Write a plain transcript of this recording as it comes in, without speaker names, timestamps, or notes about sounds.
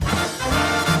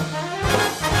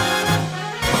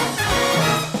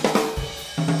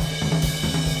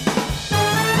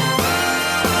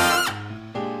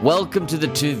Welcome to the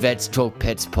Two Vets Talk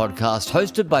Pets podcast,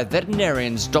 hosted by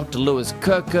veterinarians Dr. Lewis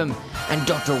Kirkham and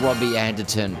Dr. Robbie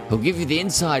Anderton, who'll give you the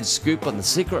inside scoop on the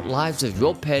secret lives of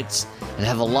your pets and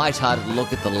have a light-hearted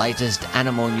look at the latest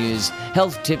animal news,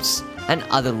 health tips, and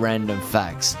other random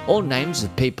facts. All names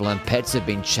of people and pets have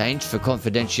been changed for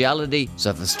confidentiality, so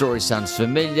if a story sounds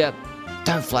familiar,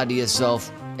 don't flatter yourself.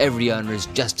 Every owner is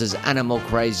just as animal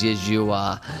crazy as you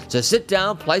are. So sit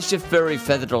down, place your furry,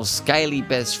 feathered or scaly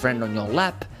best friend on your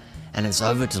lap, and it's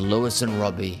over to Lewis and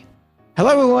Robbie.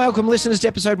 Hello and welcome, listeners, to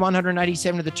episode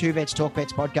 187 of the Two Vets Talk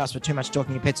Pets podcast. For too much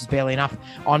talking of pets is barely enough.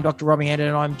 I'm Dr. Robbie Anderton,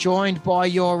 and I'm joined by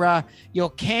your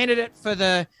candidate for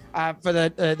the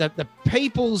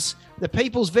people's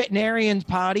veterinarians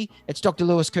party. It's Dr.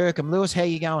 Lewis Kirkham. Lewis, how are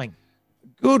you going?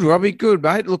 Good, Robbie. Good,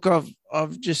 mate. Look,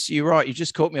 I've just, you're right. You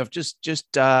just caught me. I've just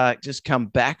come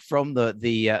back from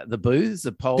the booths,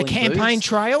 the polling, the campaign booths.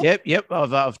 Trail. Yep.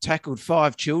 I've tackled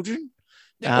 5 children.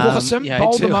 Awesome.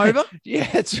 Bowled them over. Yeah,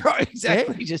 that's right.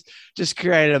 Exactly. Yeah. Just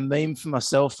created a meme for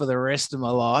myself for the rest of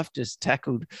my life. Just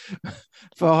tackled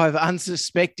 5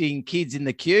 unsuspecting kids in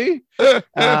the queue.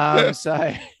 And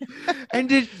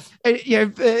did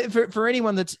for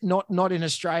anyone that's not in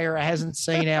Australia or hasn't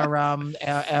seen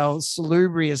our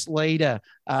salubrious leader,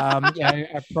 our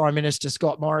Prime Minister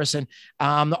Scott Morrison,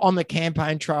 on the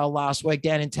campaign trail last week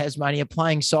down in Tasmania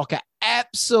playing soccer,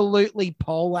 absolutely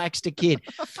poleaxed a kid.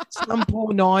 Some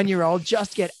poor 9-year-old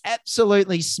just get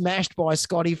absolutely smashed by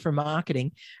Scotty from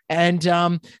marketing. And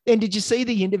then did you see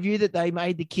the interview that they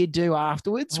made the kid do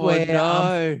afterwards? Oh,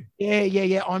 no.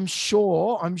 Yeah. I'm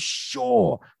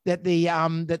sure that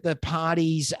the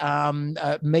party's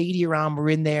media arm were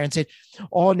in there and said,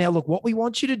 "Oh, now look, what we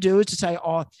want you to do is to say,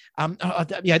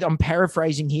 I'm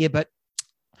paraphrasing here, but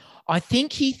I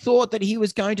think he thought that he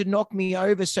was going to knock me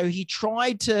over, so he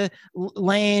tried to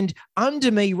land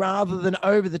under me rather than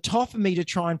over the top of me to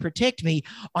try and protect me.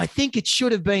 I think it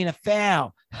should have been a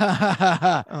foul."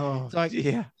 Oh, like,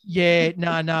 yeah.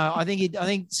 No. I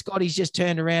think Scotty's just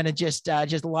turned around and just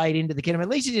laid into the kid. I mean, at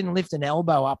least he didn't lift an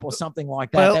elbow up or something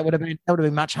like that. Well, that would have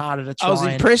been much harder to try. I was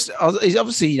impressed. He's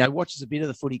obviously, watches a bit of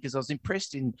the footy, because I was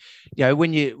impressed in,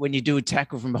 when you do a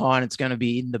tackle from behind, it's going to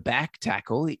be in the back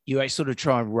tackle. You sort of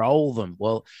try and roll them.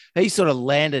 Well, he sort of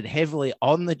landed heavily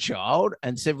on the child,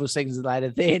 and several seconds later,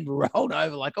 then rolled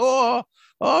over like,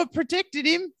 I protected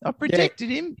him.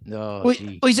 Oh, well,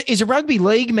 he's a rugby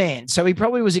league man, so he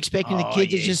probably was expecting the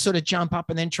kid to just sort of jump up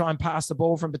and then try and pass the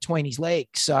ball from between his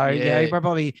legs. So he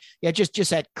probably just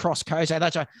that cross coast.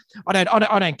 That's I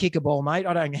don't kick a ball, mate.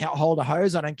 I don't hold a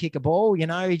hose. I don't kick a ball.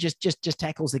 He just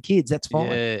tackles the kids. That's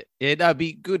fine. Yeah. It'd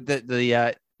be good that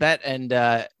that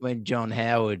and when John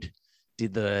Howard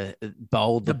did the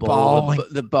ball the ball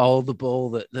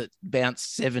that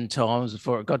bounced 7 times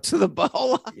before it got to the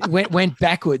bowler. went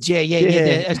backwards.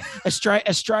 Yeah.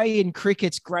 Australian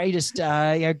cricket's greatest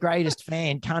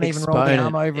fan can't even roll the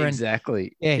arm over.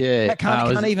 Exactly.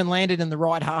 Can't even land it in the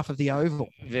right half of the oval.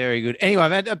 Very good. Anyway,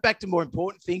 mate, back to more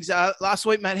important things. Last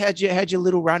week, mate, how'd your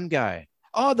little run go?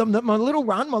 Oh, my little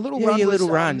run.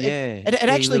 It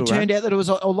actually turned out that it was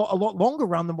a lot longer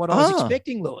run than what I was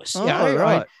expecting, Lewis.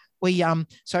 Right. We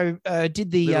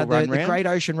did the Great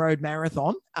Ocean Road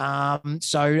Marathon.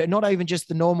 So not even just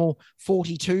the normal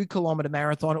 42 kilometre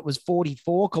marathon, it was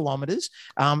 44 kilometres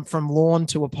from Lorne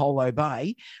to Apollo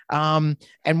Bay. And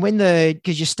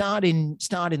because you start in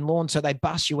Lorne, so they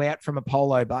bus you out from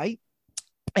Apollo Bay.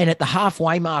 And at the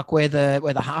halfway mark where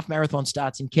the half marathon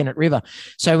starts in Kennett River.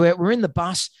 So we're in the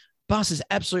bus. Bus is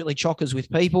absolutely chockers with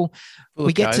people.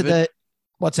 We get to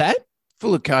what's that?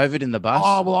 Full of COVID in the bus.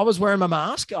 Oh, well, I was wearing my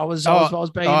mask. I was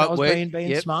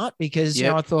being smart, because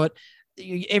I thought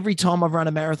every time I've run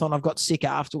a marathon, I've got sick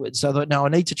afterwards. So I thought, no, I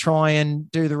need to try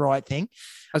and do the right thing.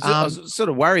 I was sort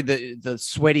of worried that the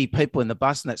sweaty people in the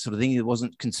bus and that sort of thing. I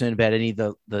wasn't concerned about any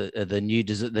of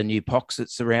the new pox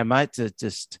that's around, mate.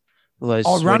 Just all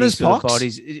those runners pox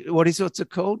bodies. What's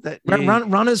it called? That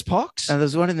runners pox. And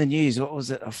there's one in the news. What was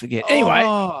it? I forget. Anyway.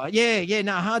 Oh yeah.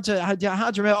 No, hard to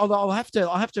remember. Although I'll have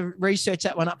to research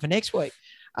that one up for next week.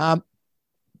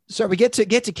 So we get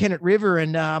to Kennett River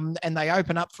and they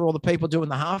open up for all the people doing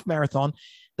the half marathon.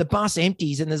 The bus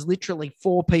empties and there's literally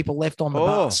 4 people left on the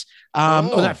bus. Or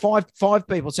no, 5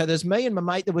 people. So there's me and my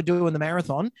mate that were doing the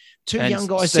marathon. 2 young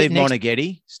guys. Steve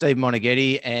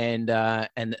Monaghetti and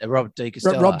Rob De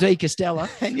Castella. Rob De Castella.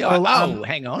 And you're like,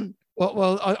 hang on.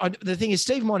 Well, the thing is,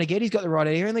 Steve Monaghetti's got the right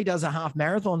idea. He only does the half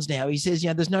marathons now. He says,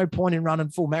 there's no point in running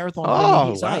full marathons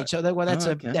at his age. So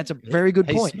that's a very good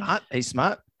point. He's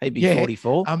smart. He'd be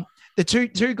 44. the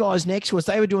two guys next to us,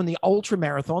 they were doing the ultra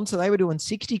marathon. So they were doing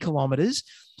 60 kilometers.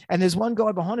 And there's one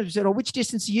guy behind him who said, "Oh, which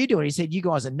distance are you doing?" He said, "You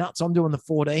guys are nuts. I'm doing the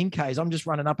 14 Ks. I'm just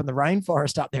running up in the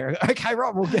rainforest up there." Okay,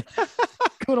 right. Well,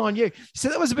 good on you. So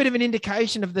that was a bit of an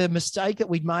indication of the mistake that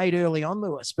we'd made early on,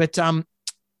 Lewis. But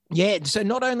yeah, so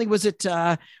not only was it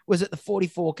the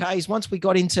 44 Ks, once we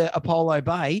got into Apollo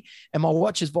Bay and my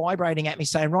watch is vibrating at me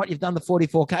saying, "Right, you've done the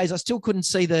 44 Ks," I still couldn't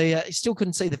see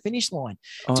the finish line.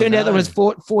 Turned out that was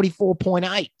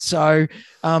 44.8. So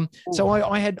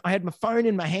I had my phone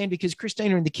in my hand because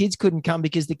Christina and the kids couldn't come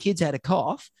because the kids had a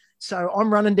cough. So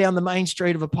I'm running down the main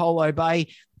street of Apollo Bay,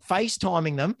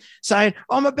 FaceTiming them, saying,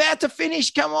 "I'm about to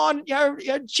finish. Come on,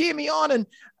 cheer me on."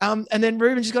 And then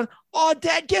Ruben's just gone, "Oh,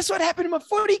 Dad, guess what happened in my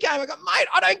footy game?" I go, "Mate,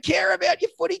 I don't care about your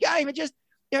footy game. And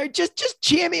just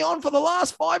cheer me on for the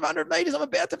last 500 meters. I'm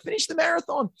about to finish the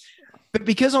marathon." But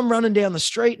because I'm running down the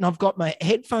street and I've got my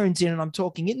headphones in and I'm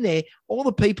talking in there, all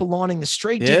the people lining the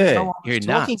street didn't know I was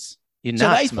talking. Nuts. You're so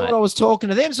nuts, they thought I was talking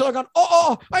to them. So I gone,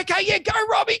 okay, yeah, go,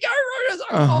 Robbie, go. I was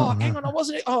like, hang on, I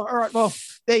wasn't. Oh, all right, well,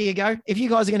 there you go. If you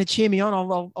guys are going to cheer me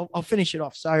on, I'll finish it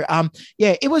off. So,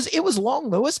 yeah, it was long,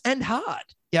 Lewis, and hard.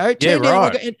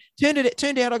 It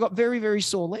turned out I got very, very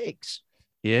sore legs.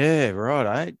 Yeah,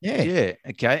 right. Eh? Yeah.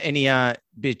 Okay. Any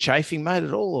bit of chafing, mate,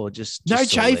 at all, or just no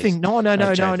chafing? No.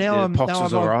 Chafing. Now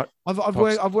Pox all right. I've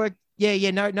worked.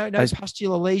 Yeah. No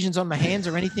pustular lesions on my hands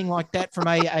or anything like that from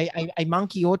a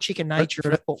monkey or chicken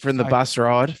nature at all. From the bus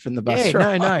ride. No.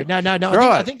 Right.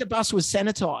 I think the bus was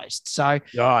sanitized. So,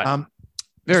 right.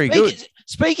 Very good.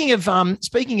 Speaking of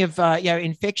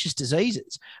infectious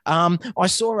diseases, I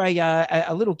saw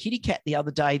a little kitty cat the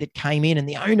other day that came in, and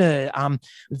the owner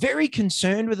very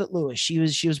concerned with it, Lewis. She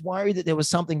was worried that there was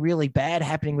something really bad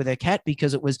happening with her cat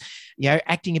because it was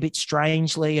acting a bit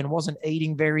strangely and wasn't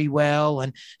eating very well.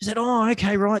 And she said, "Oh,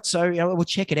 okay, right. So we'll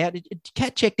check it out."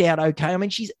 Cat checked out okay. I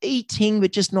mean, she's eating,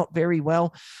 but just not very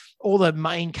well. All the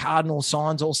main cardinal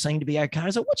signs all seem to be okay. I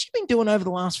was like, "What's she been doing over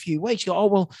the last few weeks?" She goes, "Oh,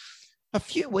 well, a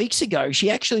few weeks ago,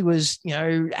 she actually was,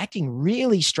 acting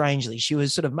really strangely. She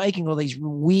was sort of making all these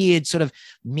weird sort of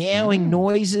meowing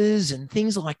noises and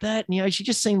things like that. And, she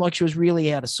just seemed like she was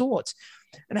really out of sorts."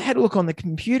 And I had a look on the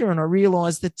computer and I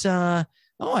realized that,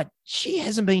 she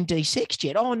hasn't been desexed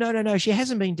yet. Oh, no, she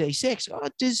hasn't been desexed. Oh,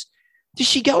 does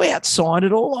she go outside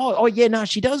at all? Oh, yeah, no,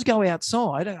 she does go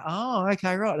outside. Oh,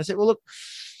 okay, right. I said, "Well, look,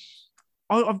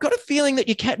 I've got a feeling that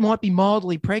your cat might be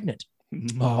mildly pregnant."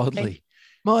 Mildly.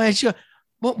 She goes,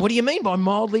 what do you mean by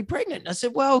mildly pregnant? I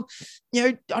said, "Well,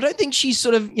 I don't think she's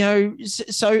sort of,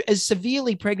 so as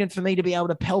severely pregnant for me to be able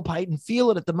to palpate and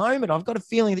feel it at the moment. I've got a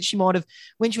feeling that she might have,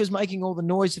 when she was making all the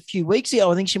noise a few weeks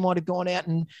ago, I think she might have gone out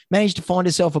and managed to find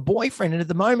herself a boyfriend. And at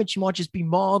the moment, she might just be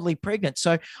mildly pregnant.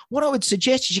 So what I would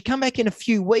suggest is you come back in a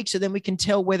few weeks and then we can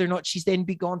tell whether or not she's then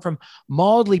be gone from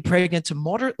mildly pregnant to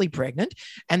moderately pregnant.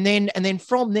 And then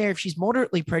from there, if she's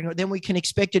moderately pregnant, then we can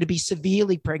expect her to be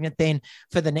severely pregnant then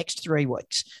for the next 3 weeks.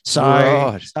 So,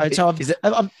 right.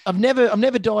 I've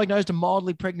never diagnosed a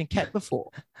mildly pregnant cat before.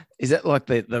 Is that like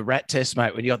the rat test,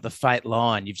 mate? When you got the faint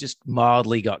line, you've just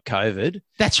mildly got COVID.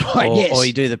 That's right. Yes. Or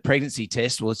you do the pregnancy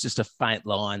test. Well, it's just a faint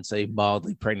line, so you're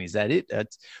mildly pregnant. Is that it?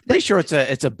 It's pretty sure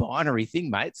it's a binary thing,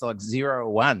 mate. It's like 0 or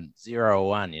 1, 0 or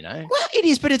 1. Well, it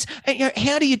is, but it's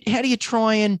how do you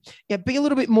try and be a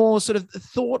little bit more sort of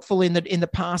thoughtful in the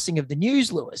passing of the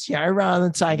news, Lewis? Rather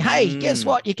than saying, "Hey, guess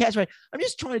what? Your cat's right." I'm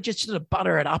just trying to just sort of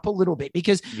butter it up a little bit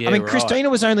because right. Christina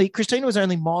was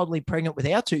only mildly pregnant with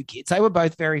our 2 kids. They were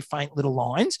both very faint little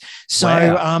lines. So,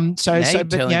 wow.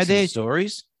 But there's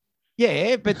stories.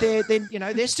 Yeah, but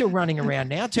they're still running around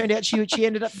now. Turned out she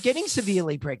ended up getting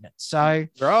severely pregnant. So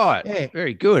right, yeah,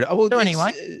 very good. Well, so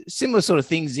anyway, similar sort of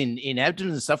things in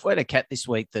abdomen and stuff. We had a cat this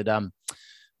week that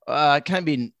came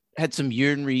in, had some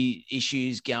urinary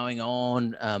issues going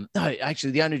on. No,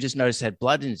 actually, the owner just noticed it had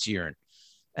blood in its urine.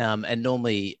 And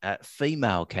normally a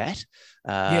female cat,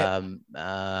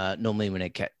 normally when a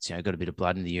cat's got a bit of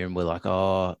blood in the urine, we're like,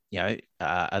 are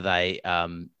they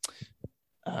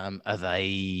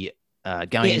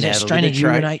going in out trying to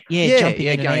urinate? Jumping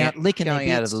in and out, licking going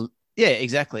their out of the. Yeah,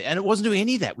 exactly. And it wasn't doing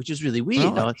any of that, which was really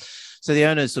weird. Right. So the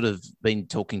owner's sort of been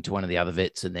talking to one of the other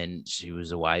vets, and then she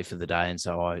was away for the day. And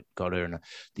so I got her, and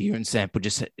the urine sample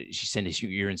she sent us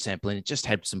urine sample, and it just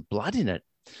had some blood in it.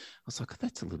 I was like,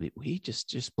 "That's a little bit weird.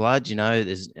 Just blood,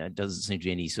 There's doesn't seem to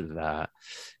be any sort of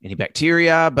any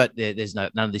bacteria, but there's none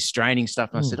of this straining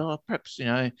stuff." And I said, "Oh, perhaps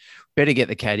better get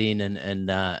the cat in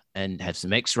and have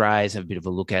some X-rays, have a bit of a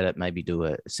look at it, maybe do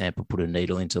a sample, put a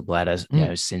needle into the bladder,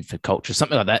 send for culture,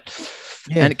 something like that."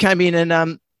 Yeah. And it came in,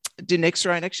 and did an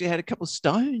X-ray and actually had a couple of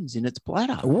stones in its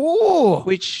bladder. Ooh,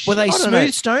 which were they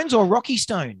smooth stones or rocky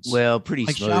stones? Well, pretty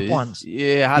like smooth, sharp ones.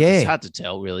 Yeah, it's hard to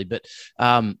tell really, but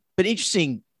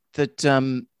interesting that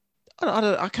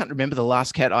I can't remember the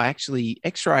last cat I actually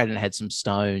X-rayed and had some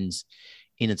stones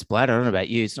in its bladder. I don't know about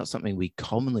you. It's not something we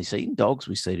commonly see. In dogs,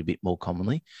 we see it a bit more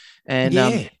commonly.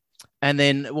 And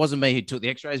then it wasn't me who took the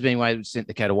X-rays. But anyway, we sent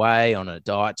the cat away on a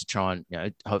diet to try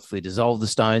and, hopefully dissolve the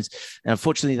stones. And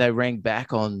unfortunately, they rang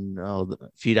back a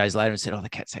few days later and said, the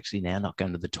cat's actually now not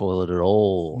going to the toilet at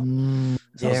all.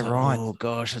 Right. Oh,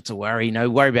 gosh, that's a worry.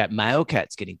 Worry about male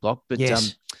cats getting blocked. But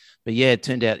yes. But yeah, it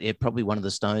turned out probably one of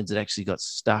the stones that actually got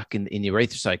stuck in the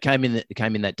urethra. So it came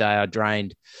in that day. I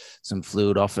drained some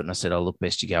fluid off it, and I said, "Oh, look,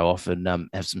 best you go off and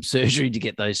have some surgery to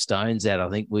get those stones out." I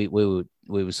think we were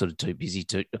sort of too busy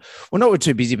we're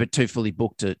too busy, but too fully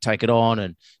booked to take it on,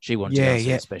 and she wanted to go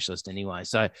see a specialist anyway.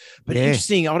 So, but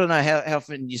interesting. I don't know how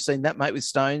often you've seen that, mate, with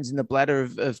stones in the bladder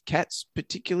of cats,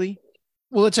 particularly.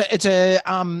 Well, it's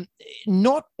a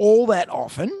not all that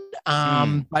often,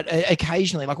 but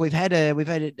occasionally. Like we've had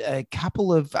a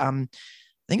couple of I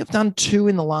think I've done 2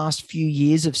 in the last few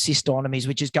years of cystotomies,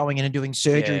 which is going in and doing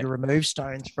surgery to remove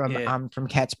stones from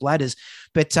cats' bladders.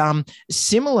 But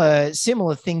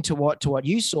similar thing to what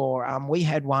you saw. We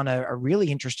had a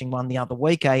really interesting one the other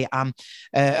week. A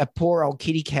poor old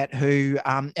kitty cat who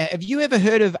have you ever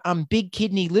heard of big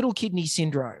kidney, little kidney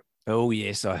syndrome? Oh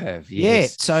yes, I have.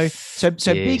 Yes. Yeah. So yes.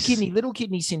 Big kidney, little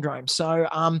kidney syndrome. So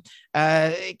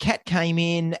cat came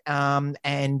in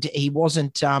and he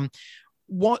wasn't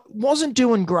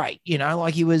doing great,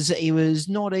 like he was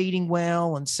not eating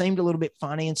well and seemed a little bit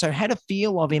funny, and so had a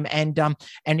feel of him, and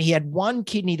he had one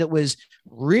kidney that was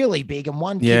really big and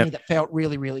one kidney that felt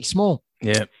really, really small.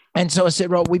 Yeah. And so I said,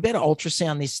 well, we better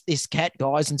ultrasound this cat,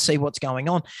 guys, and see what's going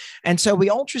on. And so we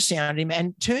ultrasounded him,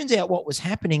 and turns out what was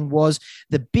happening was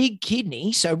the big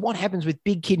kidney. So what happens with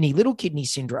big kidney, little kidney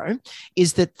syndrome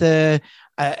is that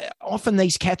often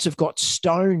these cats have got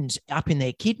stones up in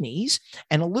their kidneys,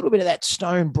 and a little bit of that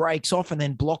stone breaks off and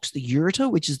then blocks the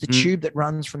ureter, which is the tube that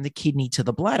runs from the kidney to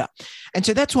the bladder. And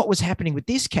so that's what was happening with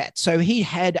this cat. So he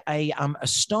had a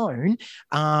stone,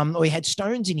 or he had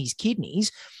stones in his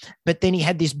kidneys, but then he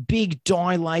had this big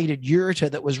dilated ureter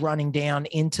that was running down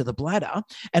into the bladder,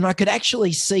 and I could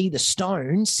actually see the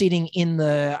stone sitting in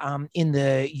the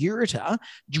ureter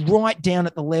right down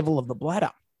at the level of the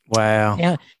bladder.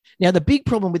 Wow. Now, the big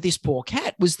problem with this poor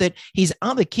cat was that his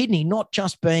other kidney, not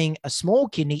just being a small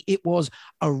kidney, it was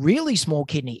a really small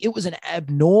kidney. It was an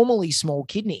abnormally small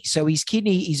kidney. So his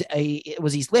kidney it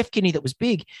was his left kidney that was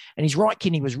big, and his right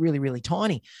kidney was really, really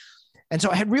tiny. And so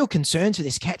I had real concerns for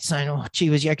this cat, saying, "Oh, gee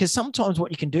whiz, because sometimes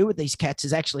what you can do with these cats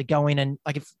is actually go in and,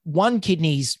 like, if one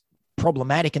kidney's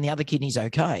problematic and the other kidney's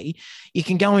okay, you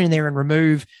can go in there and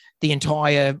remove the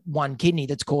entire one kidney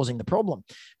that's causing the problem."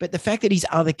 But the fact that his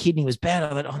other kidney was bad,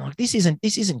 I thought, this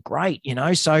isn't great,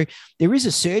 So there is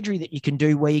a surgery that you can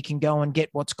do where you can go and get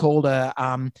what's called a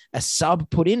sub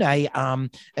put in, a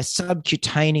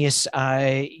subcutaneous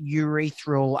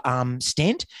urethral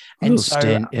stent. And so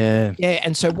stent,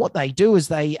 and so what they do is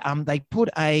they put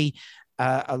a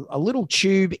little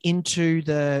tube into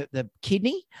the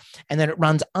kidney, and then it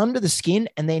runs under the skin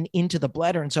and then into the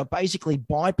bladder. And so it basically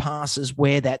bypasses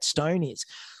where that stone is.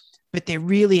 But they're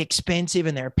really expensive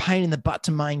and they're a pain in the butt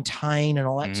to maintain and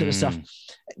all that sort of stuff.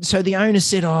 So the owner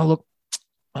said, "Oh, look,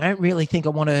 I don't really think I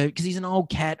want to," because he's an old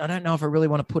cat. "I don't know if I really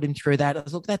want to put him through that." I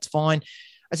said, "Look, that's fine."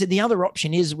 I said, "The other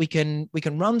option is we can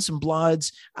run some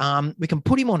bloods. We can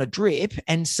put him on a drip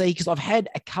and see," because I've had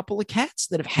a couple of cats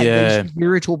that have had these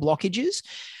ureteral blockages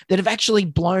that have actually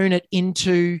blown it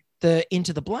into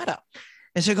the bladder.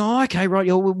 And so I go, "Oh, okay, right,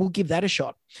 we'll give that a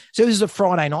shot." So this is a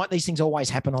Friday night. These things always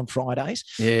happen on Fridays.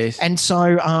 Yes. And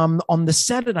so on the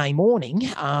Saturday morning,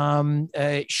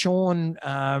 Sean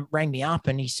rang me up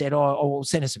and he said, "Oh,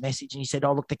 send us a message." And he said,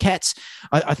 "Oh, look, the cat's,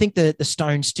 I think the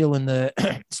stone's still in the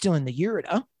still in the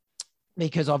ureter,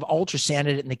 because I've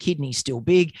ultrasounded it and the kidney's still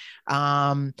big."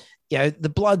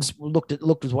 The bloods looked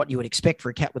as what you would expect for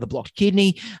a cat with a blocked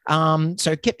kidney.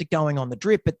 So kept it going on the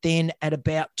drip. But then at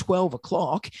about 12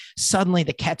 o'clock, suddenly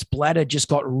the cat's bladder just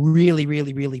got really,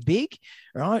 really, really big.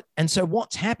 Right. And so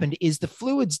what's happened is the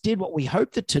fluids did what we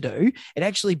hoped it to do. It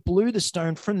actually blew the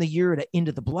stone from the ureter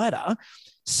into the bladder.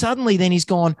 Suddenly then he's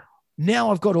gone,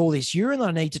 "Now I've got all this urine that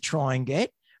I need to try and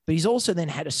get." But he's also then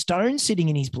had a stone sitting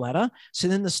in his bladder. So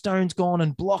then the stone's gone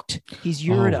and blocked his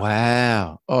ureter.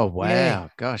 Oh, wow. Yeah.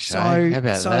 Gosh, so, how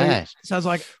about that? So I was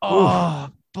like,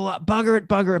 bugger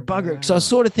it. So I was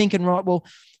sort of thinking, right, well,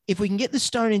 if we can get the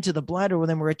stone into the bladder, well,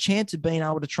 then we're a chance of being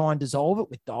able to try and dissolve it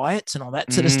with diets and all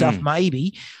that sort of stuff,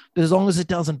 maybe, but as long as it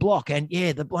doesn't block. And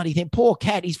yeah, the bloody thing, poor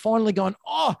cat, he's finally gone,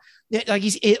 oh, like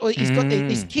he's got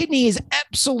his kidney is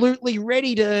absolutely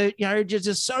ready to,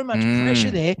 just so much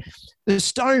pressure there. The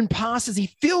stone passes, he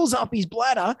fills up his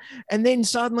bladder, and then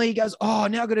suddenly he goes, oh,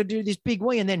 now I've got to do this big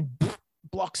wee, and then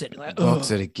blocks it. Like, blocks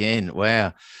it again.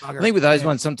 Wow. I think with those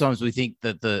ones, sometimes we think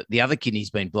that the other kidney's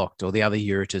been blocked or the other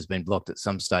ureter's been blocked at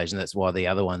some stage, and that's why the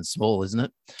other one's small, isn't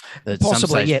it? That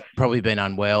possibly, yeah. Probably been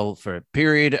unwell for a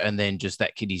period, and then just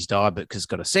that kidney's died, but because it's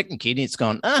got a second kidney, it's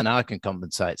gone, no, I can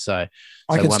compensate. So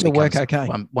I can still work okay.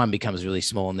 One becomes really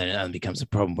small, and then it only becomes a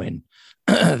problem when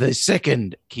the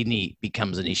second kidney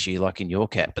becomes an issue, like in your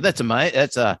cat. But that's amazing.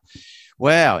 That's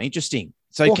wow, interesting.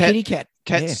 So kitty cat.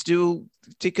 Cat's still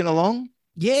ticking along?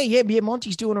 Yeah.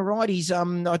 Monty's doing all right. He's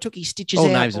I took his stitches all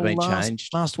out. Names have been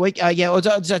changed last week. I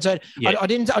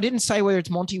didn't say whether it's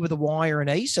Monty with a Y or an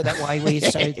E, so that way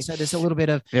so there's a little bit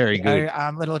of very good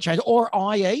little change, or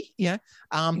IE.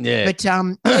 But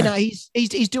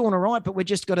he's doing all right. But we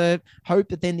just got to hope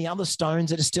that then the other stones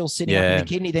that are still sitting up in the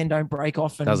kidney then don't break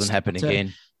off and doesn't happen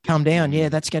again. Come down. Yeah,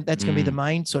 that's going to be the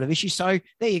main sort of issue. So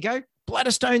there you go.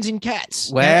 Bladder stones in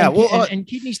cats. Wow. And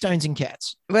kidney stones in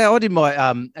cats. Well, I did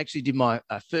my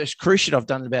first cruise shit. I've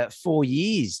done in about 4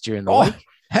 years during the week.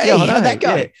 Hey, how'd that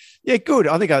go? Yeah, good.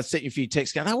 I think I sent you a few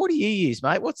texts going, what do you use,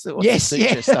 mate? What's the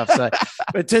suture stuff? So,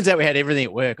 but it turns out we had everything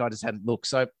at work. I just hadn't looked.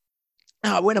 So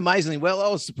it went amazingly well. I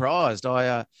was surprised.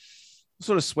 I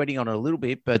sort of sweating on it a little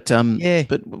bit, but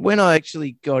but when I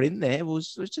actually got in there, it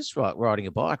was just like riding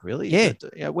a bike, really. Yeah.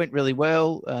 But, it went really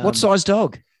well. What size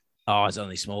dog? Oh, it's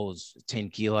only small. It's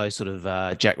 10 kilo, sort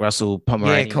of Jack Russell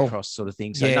Pomeranian cross sort of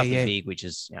thing. So nothing big, which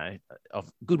is, a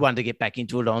good one to get back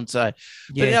into it on. So,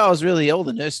 but I was really, all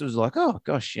the nurses was like, oh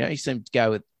gosh, he seemed to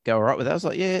go all right with that. I was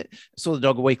like, I saw the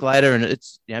dog a week later and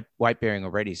it's weight bearing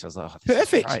already. So I was like,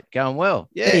 perfect. Right, going well.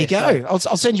 Yeah. There you go. I'll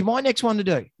send you my next one to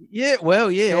do. Yeah. Well,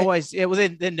 always. Yeah. Well,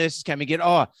 then nurses came and get,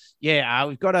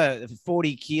 we've got a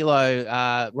 40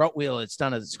 kilo Rottweiler. It's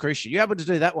done as crucial. You able to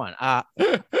do that one?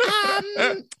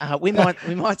 We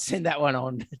might send that one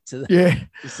on to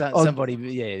somebody.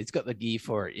 Yeah. It's got the gear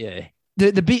for it. Yeah.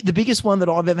 The biggest one that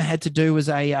I've ever had to do was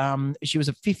she was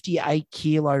a 58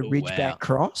 kilo Ridgeback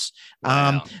cross.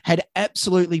 Had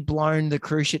absolutely blown the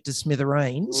cruise ship to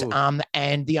smithereens.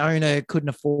 And the owner couldn't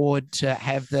afford to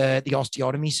have the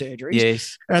osteotomy surgeries.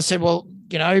 Yes. And I said, well,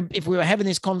 if we were having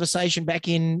this conversation back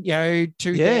in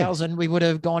 2000, we would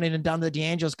have gone in and done the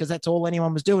D'Angelos because that's all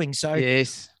anyone was doing. So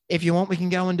yes. If you want, we can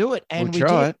go and do it. And we'll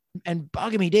try did. And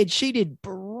bugger me dead. She did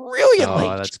brilliantly.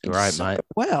 Oh, that's great, mate.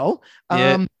 Well,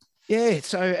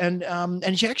 So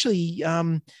and she actually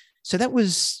so that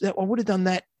was I would have done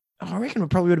that. I reckon it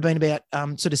probably would have been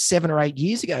about sort of 7 or 8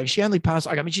 years ago. She only passed.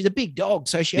 I mean, she's a big dog,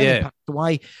 so she only passed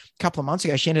away a couple of months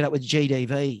ago. She ended up with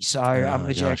GDV, so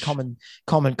which is a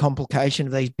common complication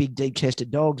of these big, deep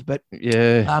chested dogs. But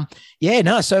So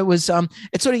it was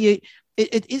it's sort of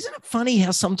it isn't it funny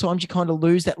how sometimes you kind of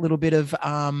lose that little bit of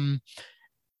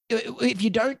if you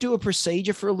don't do a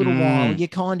procedure for a little while, you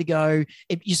kind of go,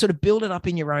 you sort of build it up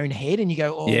in your own head and you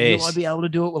go, will I be able to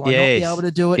do it? Will I not be able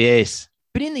to do it? Yes.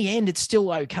 But in the end, it's still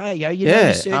okay. You know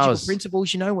the surgical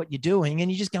principles, you know what you're doing,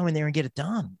 and you just go in there and get it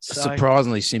done. So,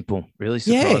 surprisingly simple, really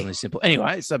surprisingly simple.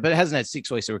 Anyway, but it hasn't had 6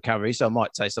 weeks of recovery, so I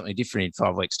might say something different in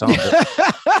 5 weeks' time.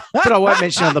 But I won't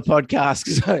mention on the podcast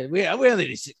because we only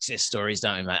do success stories,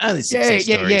 don't we, mate? Only success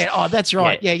stories. Yeah. Oh, that's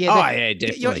right. Yeah. Oh, yeah,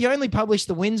 definitely. You only publish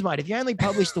the wins, mate. If you only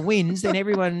publish the wins, then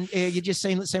everyone, you just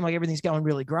seem like everything's going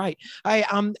really great. Hey,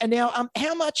 and now,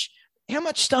 how much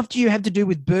stuff do you have to do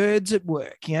with birds at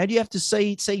work? Do you have to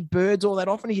see birds all that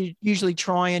often? Or you usually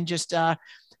try and just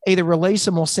either release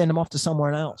them or send them off to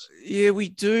somewhere else? Yeah, we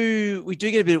do. We do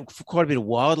get quite a bit of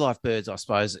wildlife birds, I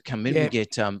suppose, that come in. Yeah.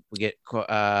 We get quite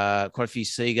a few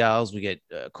seagulls. We get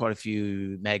quite a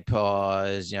few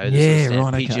magpies.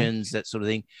 Pigeons, that sort of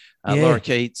thing.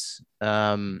 Lorikeets.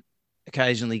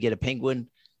 Occasionally get a penguin.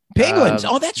 Penguins.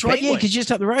 That's right. Yeah, because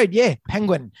just up the road. Yeah,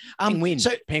 penguin. Penguin.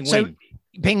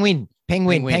 Penguin.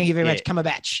 Thank you very much.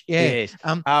 Cumberbatch. Yeah.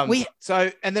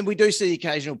 Yes. And then we do see the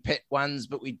occasional pet ones,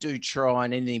 but we do try,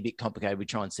 and anything a bit complicated, we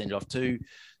try and send it off to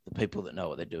the people that know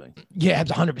what they're doing. Yeah,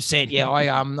 100%. Yeah,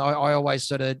 I always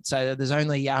sort of say that there's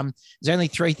only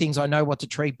 3 things I know what to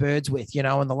treat birds with,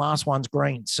 and the last one's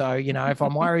green. So if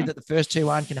I'm worried that the first 2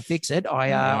 aren't going to fix it,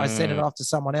 I send it off to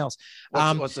someone else.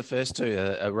 What's the first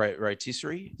 2? A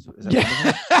rotisserie?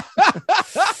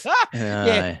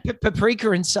 Yeah,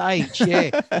 paprika and sage.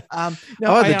 Yeah.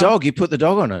 the dog. You put the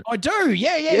dog on it. I do.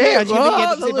 Yeah.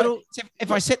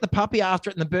 If I set the puppy after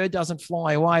it and the bird doesn't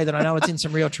fly away, then I know it's in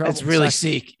some real trouble. It's really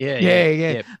sick. Yeah.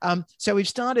 Yep. So we've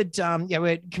started.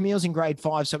 Camille's in grade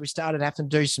 5, so we started having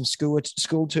to do some school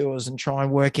tours and try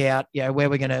and work out, where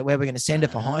we're gonna send her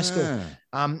for high school.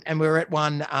 And we were at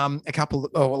one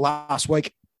last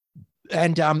week,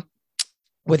 and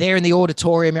we're there in the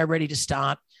auditorium. We're ready to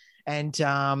start. And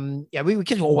we were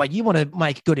you want to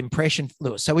make a good impression,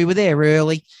 Lewis. So we were there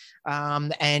early,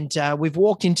 and we've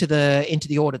walked into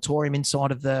the auditorium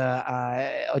inside of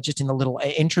just in the little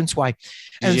entranceway,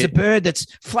 and there's a bird that's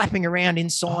flapping around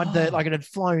inside like it had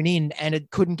flown in and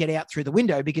it couldn't get out through the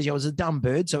window because it was a dumb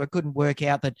bird, so it couldn't work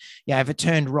out that if it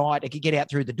turned right it could get out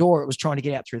through the door. It was trying to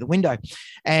get out through the window,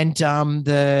 and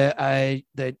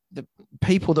the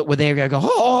people that were there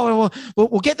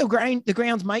we'll get the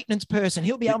grounds maintenance person.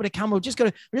 He'll be able to come. We're just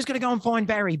gonna go and find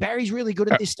Barry. Barry's really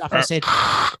good at this stuff. I said,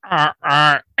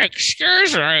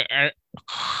 excuse me,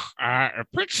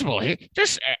 principal here.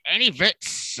 Just any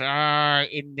vets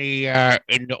in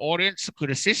the audience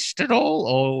could assist at all,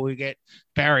 or we get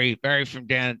Barry from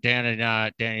down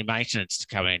in maintenance to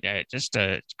come in. Just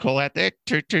a call out there.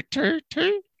 Two.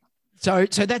 So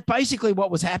that's basically what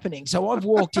was happening. So I've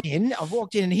walked in,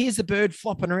 and here's the bird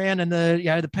flopping around, and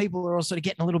the people are all sort of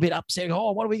getting a little bit upset.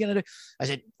 Oh, what are we going to do? I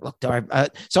said, look,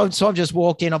 so I've just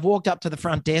walked in. I've walked up to the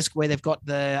front desk where they've got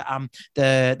the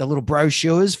little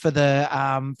brochures for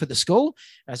the school.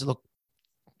 And I said, look,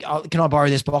 can I borrow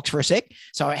this box for a sec?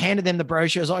 So I handed them the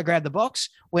brochures. I grabbed the box,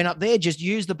 went up there, just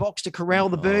used the box to corral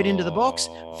the bird into the box,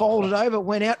 folded over,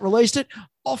 went out, released it.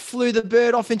 Off flew the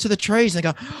bird off into the trees. And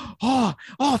they go,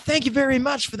 oh, thank you very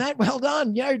much for that. Well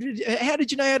done. How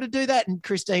did you know how to do that? And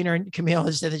Christina and Camille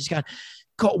they're just going,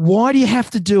 God, why do you have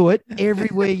to do it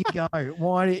everywhere you go?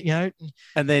 Why do you?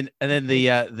 And then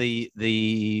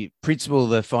the principal,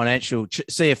 the financial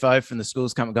CFO from the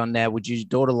school's come and gone. Now, would your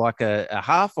daughter like a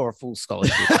half or a full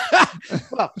scholarship?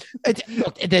 Well,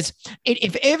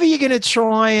 if ever you're going to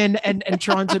try and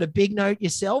try and sort of big note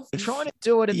yourself, trying to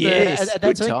do it at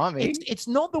that timing. It's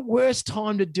not the worst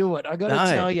time to do it. I got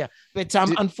to tell you, but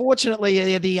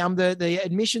unfortunately, the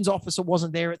admissions officer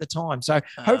wasn't there at the time. So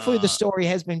hopefully, the story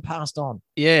has been passed on.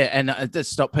 Yeah, and to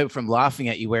stop people from laughing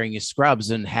at you wearing your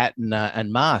scrubs and hat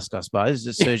and mask, I suppose,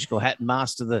 the surgical hat and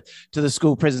mask to the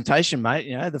school presentation,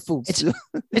 mate. The full.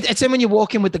 It's then when you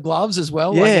walk in with the gloves as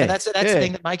well. Yeah, that's the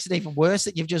thing that makes it even worse.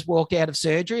 That you've just walked out of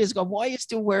surgery. It's gone. Why are you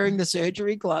still wearing the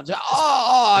surgery gloves?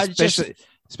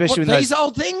 Especially when these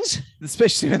old things.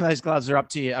 Especially when those gloves are up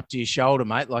to your shoulder,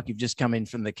 mate. Like you've just come in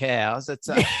from the cows. That's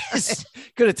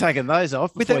could have taken those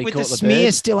off with the smear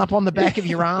bird still up on the back of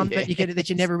your arm that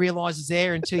you never realise is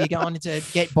there until you go on to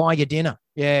buy your dinner.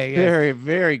 Yeah. Very,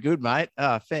 very good, mate.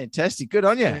 Oh, fantastic. Good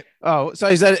on you. Yeah. Oh, so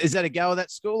is that a go at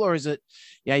that school, or is it?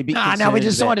 No, we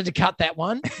decided to cut that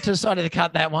one.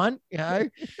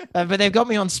 But they've got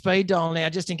me on speed dial now,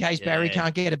 just in case Barry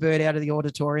can't get a bird out of the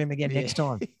auditorium again next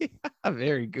time.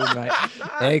 Very good, mate.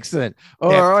 Excellent.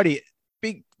 All righty.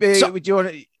 Big. So, would you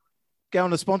want to go on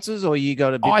to sponsors, or you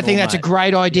got a bit I think that's mate? A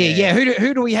great idea. Yeah.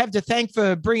 Who do we have to thank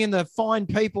for bringing the fine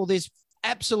people this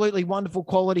absolutely wonderful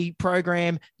quality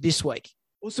program this week?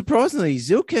 Well, surprisingly,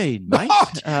 Zylkene, mate.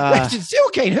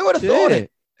 Zylkene. Who would have thought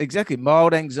it? Exactly.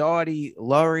 Mild anxiety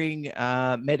lowering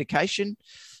medication.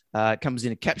 Comes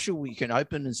in a capsule you can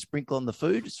open and sprinkle on the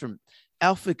food. It's from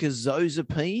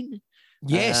alpha-casozepine.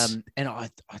 Yes. And I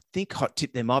think, hot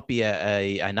tip, there might be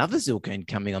another Zylkene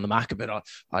coming on the market, but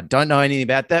I don't know anything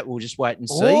about that. We'll just wait and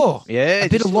see. Oh, yeah. A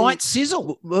bit of light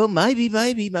sizzle. Well, maybe.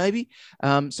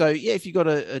 So, yeah, if you've got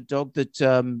a dog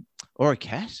that or a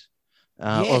cat,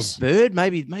 yes, or a bird,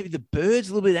 maybe the bird's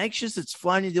a little bit anxious. It's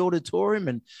flown into the auditorium,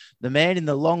 and the man in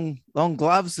the long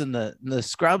gloves and the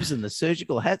scrubs and the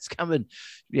surgical hats come and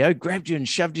grabbed you and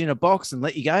shoved you in a box and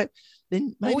let you go.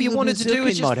 Then all you wanted to do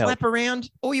is just flap around.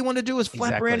 All you want to do is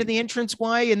flap around in the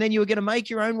entranceway, and then you were going to make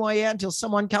your own way out until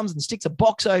someone comes and sticks a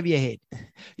box over your head.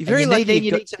 You're very lucky.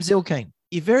 You need some Zylkene.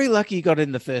 You're very lucky you got it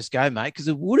in the first go, mate, because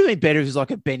it would have been better if it was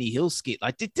like a Benny Hill skit,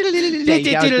 like and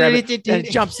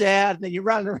it jumps out, and then you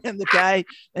run around the day,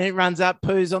 and it runs up,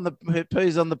 poos on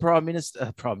the Prime Minister,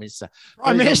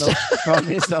 on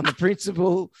the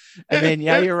principal, and then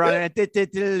you're running out,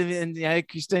 and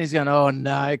Christina's going, oh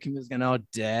no, Camille's going, oh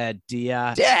Dad,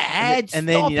 and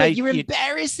then you're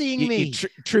embarrassing me. You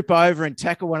trip over and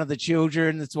tackle one of the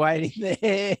children that's waiting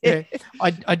there. Yeah.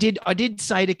 I did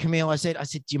say to Camille, I said,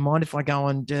 do you mind if I go go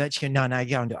and do that? She goes, no,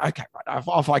 go and do it. Okay, right,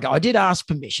 off I go. I did ask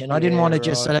permission. I didn't want to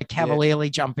just sort of cavalierly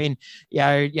jump in,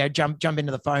 jump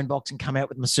into the phone box and come out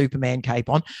with my Superman cape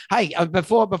on. Hey,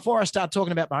 before I start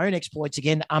talking about my own exploits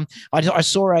again, I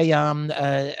saw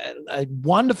a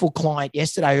wonderful client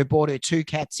yesterday who brought her 2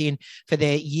 cats in for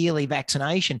their yearly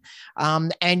vaccination.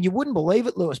 And you wouldn't believe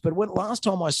it, Lewis, but last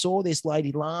time I saw this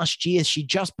lady last year, she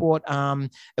just bought,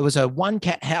 it was a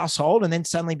 1-cat household and then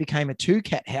suddenly became a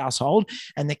 2-cat household,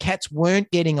 and the cats weren't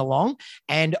getting along.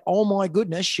 And oh my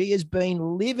goodness, she has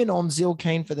been living on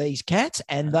Zylkene for these cats,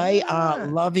 and they are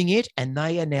loving it, and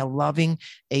they are now loving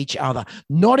each other.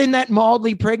 Not in that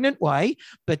mildly pregnant way,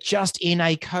 but just in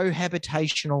a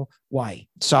cohabitational way.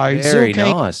 So very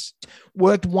nice.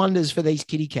 Worked wonders for these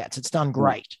kitty cats. It's done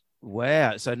great.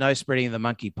 Wow. So no spreading of the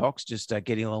monkey pox, just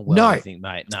getting along well, I think,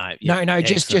 mate. No,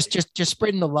 just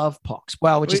spreading the love pox.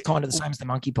 Well, which is kind of the same as the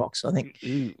monkey pox, I think.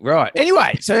 Right.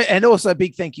 Anyway, and also a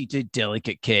big thank you to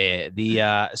Delicate Care, the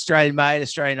Australian-made,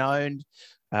 Australian-owned,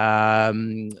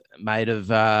 made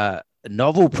of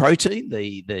novel protein,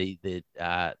 the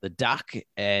duck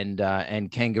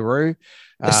and kangaroo.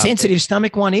 The sensitive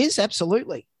stomach one is,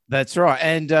 absolutely. That's right,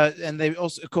 and they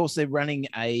also, of course, they're running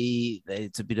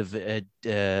it's a bit of a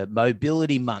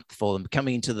mobility month for them,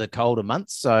 coming into the colder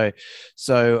months. So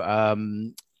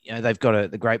they've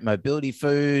got the great mobility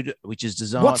food, which is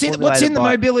designed. What's in the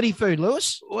mobility food,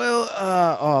 Lewis? Well,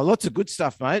 lots of good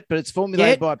stuff, mate. But it's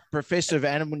formulated by a professor of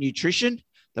animal nutrition,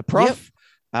 the prof.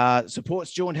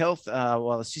 Supports joint health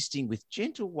while assisting with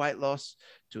gentle weight loss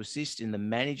to assist in the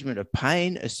management of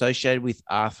pain associated with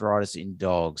arthritis in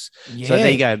dogs. Yeah. So there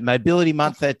you go, mobility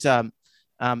month at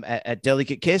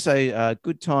Delicate Care. So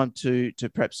good time to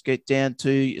perhaps get down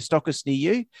to stockist near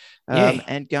you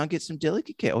and go and get some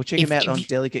Delicate Care, or check them out on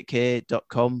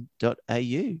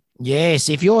delicatecare.com.au. Yes,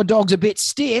 if your dog's a bit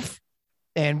stiff,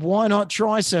 then why not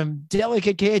try some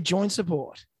Delicate Care joint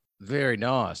support? Very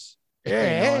nice.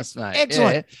 Yeah, nice, mate.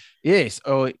 Excellent. Yeah. Yes.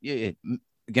 Oh, yeah.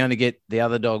 Going to get the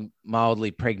other dog mildly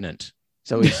pregnant.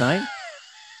 So what are you saying? Is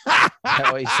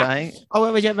that what you're saying? Oh,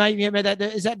 well, yeah, mate.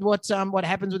 Is that what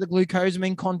happens with the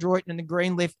glucosamine, chondroitin, and the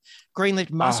green lift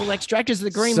muscle extract? Is the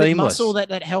green lift muscle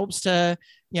that helps to,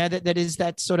 that is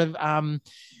that sort of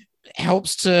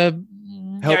helps to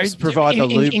provide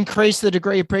increase the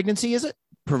degree of pregnancy? Is it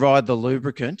provide the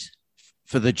lubricant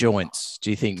for the joints, do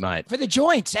you think, mate? For the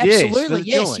joints, absolutely.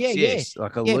 Yes.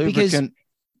 Like a lubricant.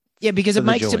 Because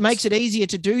it makes it easier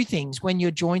to do things when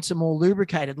your joints are more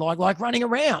lubricated, like running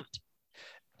around.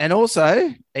 And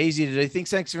also easy to do things.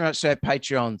 Thanks very much to our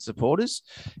Patreon supporters.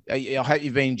 I hope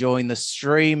you've been enjoying the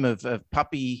stream of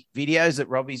puppy videos that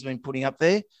Robbie's been putting up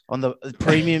there on the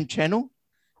premium channel.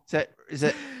 Is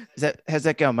that how's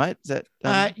that going, mate? Is that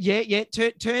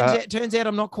turns out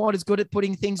I'm not quite as good at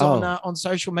putting things on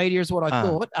social media as what I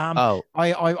thought. I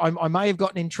may have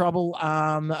gotten in trouble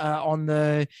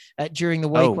during the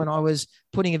week when I was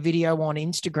putting a video on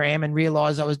Instagram and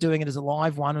realized I was doing it as a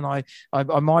live one, and I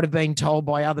might have been told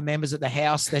by other members of the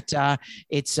house that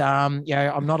it's I'm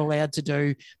not allowed to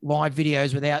do live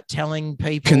videos without telling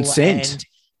people consent.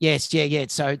 Yes.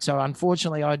 So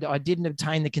unfortunately, I didn't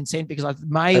obtain the consent because I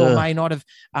may or may not have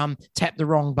tapped the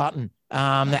wrong button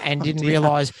and didn't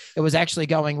realize it was actually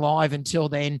going live until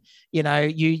then.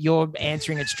 You're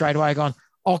answering it straight away, going,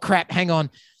 "Oh crap, hang on,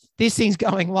 this thing's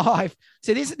going live."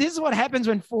 So this is what happens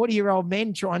when 40-year-old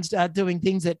men try and start doing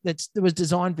things that was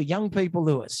designed for young people,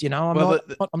 Lewis.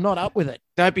 I'm not up with it.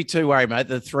 Don't be too worried, mate.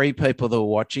 The 3 people that were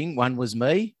watching, one was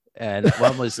me. And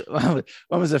one was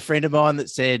a friend of mine that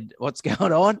said, "What's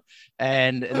going on?"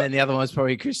 And then the other one was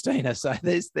probably Christina. So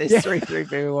there's three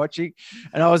people watching,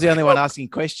 and I was the only one asking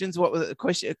questions. What were the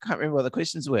question? I can't remember what the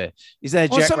questions were. Is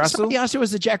that Jack Russell? Somebody asked it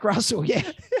was the Jack Russell. Yeah,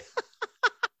 is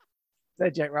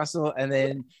that Jack Russell? And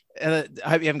then I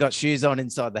hope you haven't got shoes on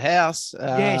inside the house.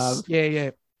 Yes. Yeah.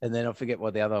 And then I forget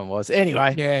what the other one was.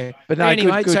 Anyway, yeah. But no,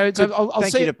 anyway, good. So I'll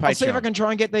see if I can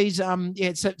try and get these some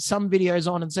videos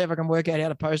on and see if I can work out how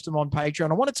to post them on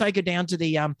Patreon. I want to take her down to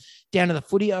the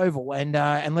footy oval and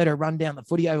let her run down the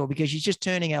footy oval because she's just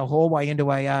turning our hallway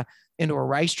into a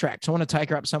racetrack. So I want to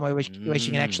take her up somewhere where she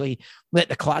can actually let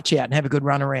the clutch out and have a good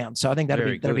run around. So I think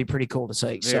that'll be pretty cool to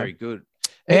see. Very good.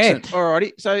 Excellent. Yeah. All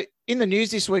righty. So in the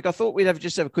news this week, I thought we'd have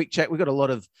a quick chat. We've got a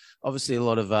lot of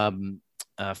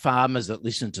farmers that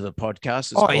listen to the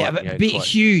podcast.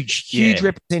 Huge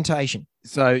representation.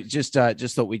 So just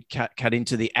thought we'd cut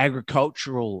into the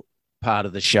agricultural part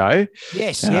of the show.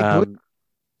 Yes, good.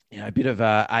 A bit of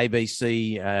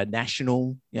ABC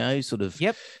national, sort of.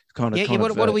 Yep.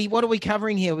 What are we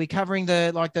covering here? Are we covering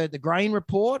the grain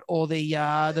report or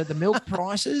the milk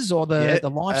prices or the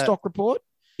livestock report?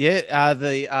 Yeah,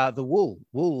 the wool.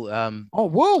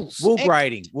 Wools. Wool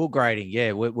grading.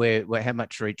 Yeah, where how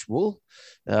much for each wool,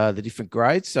 the different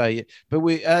grades. So, yeah, but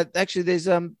we actually there's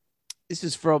this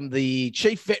is from the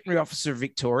Chief Veterinary Officer of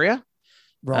Victoria.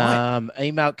 Right.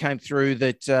 Email came through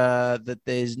that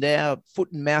there's now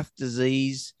foot and mouth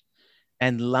disease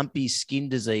and lumpy skin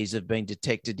disease have been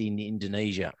detected in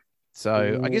Indonesia.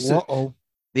 So I guess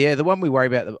the one we worry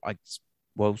about,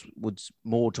 what's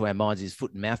more to our minds is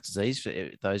foot and mouth disease.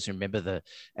 For those who remember the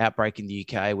outbreak in the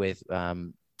UK, where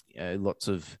lots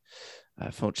of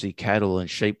unfortunately cattle and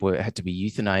sheep had to be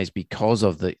euthanized because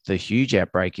of the huge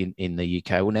outbreak in the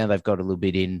UK. Well, now they've got a little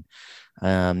bit in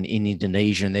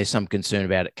Indonesia, and there's some concern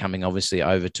about it coming obviously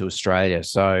over to Australia.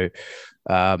 So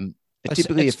it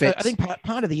typically affects. I think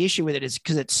part of the issue with it is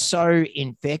because it's so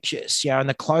infectious, and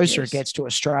the closer it gets to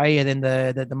Australia, then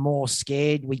the more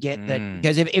scared we get that,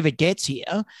 because if it gets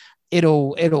here,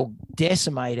 it'll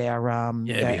decimate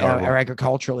our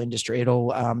agricultural industry. It'll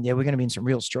we're going to be in some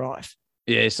real strife.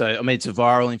 Yeah, so I mean, it's a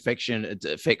viral infection. It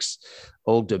affects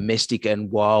all domestic and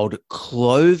wild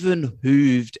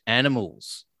cloven-hooved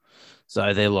animals.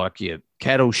 So they're like your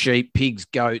cattle, sheep, pigs,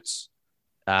 goats,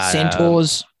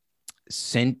 centaurs,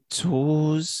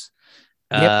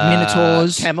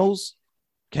 minotaurs, camels,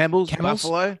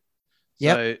 buffalo.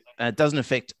 Yep. So it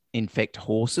doesn't infect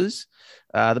horses.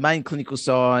 The main clinical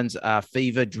signs are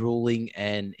fever, drooling,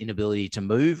 and inability to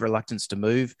move, reluctance to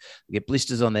move. They get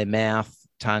blisters on their mouth,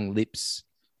 tongue, lips,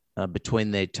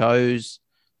 between their toes,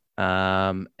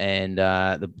 and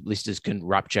the blisters can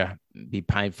rupture, be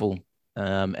painful,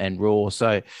 and raw.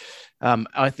 So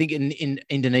I think in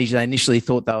Indonesia, they initially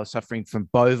thought they were suffering from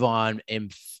bovine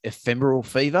ephemeral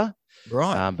fever.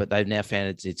 Right. But they've now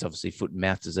found it's obviously foot and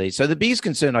mouth disease. So the biggest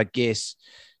concern, I guess,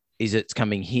 is it's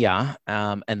coming here.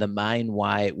 And the main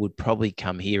way it would probably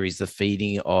come here is the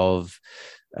feeding of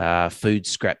food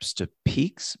scraps to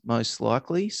pigs, most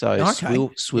likely. So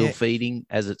swill feeding,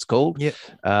 as it's called. Yep.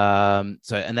 And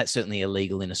that's certainly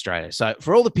illegal in Australia. So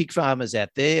for all the pig farmers out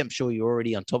there, I'm sure you're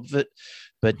already on top of it,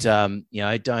 but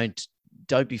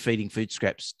don't be feeding food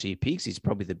scraps to your pigs. It's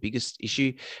probably the biggest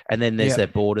issue. And then there's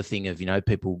that border thing of,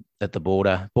 people at the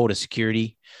border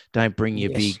security. Don't bring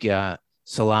your big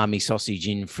salami sausage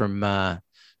in from the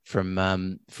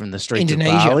streets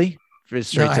Indonesia. of Bali.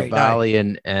 Of Bali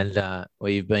and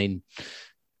where you've been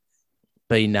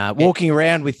walking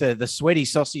around with the sweaty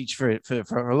sausage for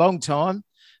a long time,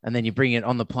 and then you bring it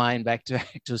on the plane back to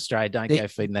Australia. Don't go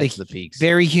feeding that to the pigs.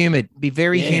 Very humid. Be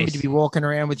very humid to be walking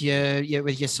around with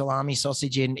your salami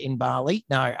sausage in Bali.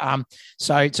 No,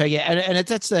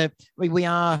 we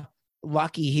are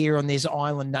lucky here on this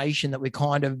island nation that we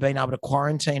kind of been able to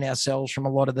quarantine ourselves from a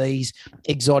lot of these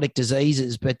exotic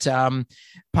diseases. But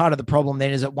part of the problem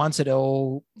then is that once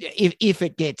if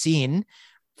it gets in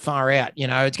far out,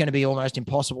 it's going to be almost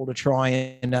impossible to try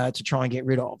and get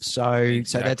rid of. So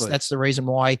Exactly. So that's the reason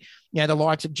why, the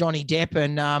likes of Johnny Depp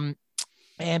and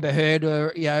Amber Heard,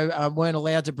 weren't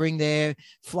allowed to bring their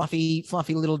fluffy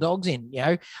little dogs in.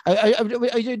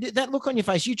 That look on your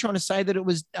face, you trying to say that it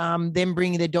was them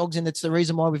bringing their dogs in that's the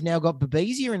reason why we've now got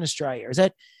babies here in Australia?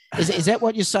 Is that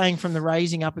what you're saying from the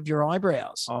raising up of your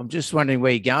eyebrows? I'm just wondering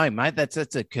where you're going, mate. That's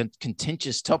a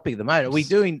contentious topic at the moment. Are we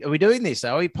doing this?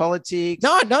 Are we politics?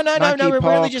 No.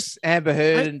 We're only just Amber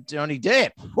Heard and Johnny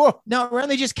Depp. Whoa. No, we're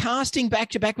only just casting back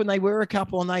to back when they were a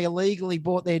couple and they illegally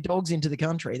brought their dogs into the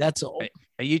country. That's all.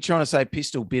 Are you trying to say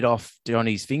Pistol bit off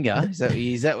Johnny's finger?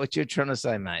 Is that what you're trying to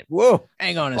say, mate? Whoa,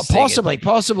 hang on a second.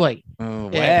 Possibly. Oh,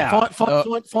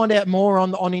 wow. Find out more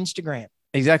on Instagram.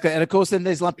 Exactly. And of course, then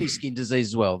there's lumpy skin disease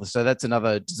as well. So that's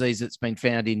another disease that's been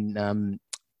found in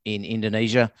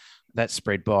Indonesia. That's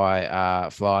spread by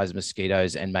flies,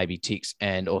 mosquitoes, and maybe ticks,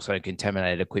 and also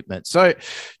contaminated equipment. So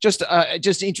just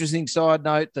interesting side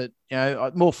note that,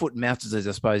 more foot and mouth disease,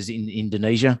 I suppose, in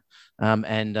Indonesia.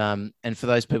 And for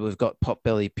those people who've got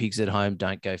pot-belly pigs at home,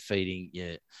 don't go feeding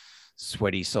your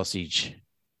sweaty sausage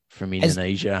from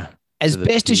Indonesia. As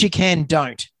best as you can,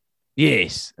 don't.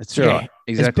 Yes, that's right.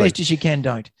 Exactly. As best as you can,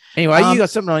 don't. Anyway, you got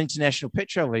something on international pet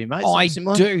travel, mate? I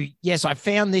do. Yes, I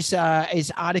found this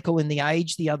article in The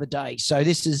Age the other day. So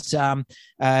this is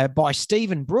by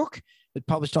Stephen Brooke. It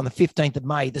published on the 15th of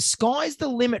May. The sky's the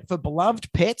limit for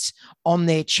beloved pets on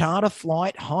their charter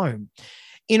flight home.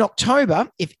 In October,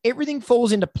 if everything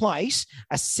falls into place,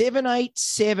 a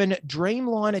 787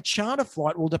 Dreamliner charter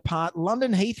flight will depart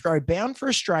London Heathrow bound for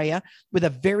Australia with a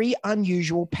very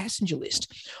unusual passenger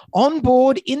list. On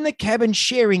board in the cabin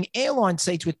sharing airline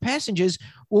seats with passengers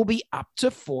will be up to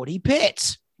 40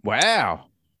 pets. Wow.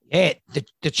 Yeah,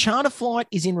 the charter flight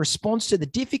is in response to the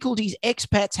difficulties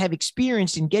expats have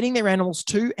experienced in getting their animals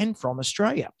to and from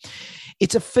Australia.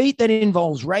 It's a feat that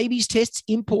involves rabies tests,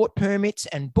 import permits,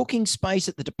 and booking space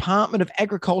at the Department of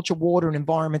Agriculture, Water and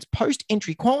Environment's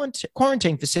post-entry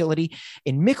quarantine facility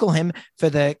in Mickleham for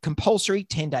the compulsory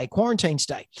 10-day quarantine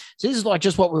stay. So this is like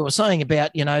just what we were saying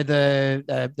about,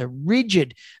 the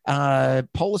rigid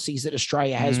policies that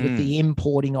Australia has with the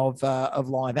importing of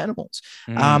live animals.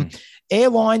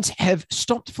 Airlines have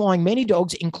stopped flying many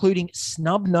dogs, including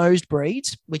snub-nosed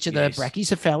breeds, which are the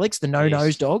brachycephalics, the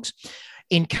no-nose dogs,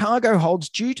 in cargo holds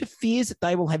due to fears that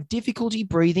they will have difficulty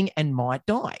breathing and might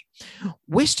die.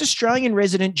 West Australian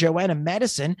resident Joanna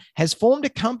Madison has formed a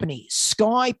company,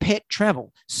 Sky Pet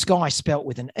Travel, Sky spelt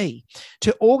with an E,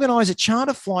 to organise a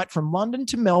charter flight from London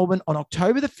to Melbourne on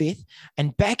October the 5th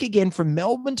and back again from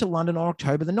Melbourne to London on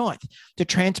October the 9th to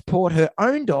transport her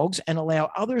own dogs and allow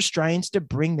other Australians to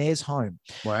bring theirs home.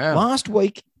 Wow. Last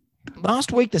week,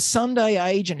 the Sunday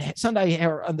Age and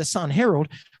the Sun Herald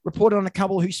reported on a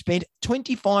couple who spent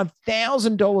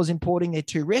 $25,000 importing their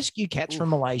 2 rescue cats from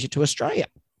Malaysia to Australia.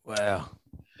 Wow.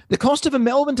 The cost of a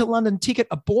Melbourne to London ticket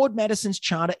aboard Madison's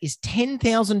charter is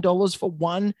 $10,000 for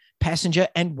 1 passenger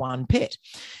and 1 pet.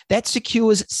 That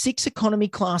secures 6 economy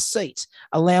class seats,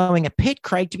 allowing a pet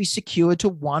crate to be secured to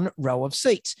 1 row of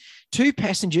seats. 2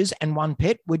 passengers and 1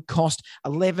 pet would cost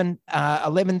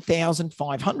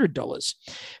 $11,500.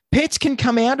 Pets can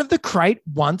come out of the crate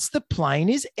once the plane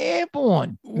is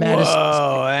airborne. Whoa,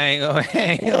 hang on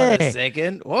a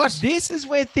second. What? This is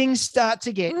where things start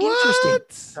to get interesting.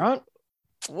 Right?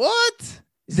 What?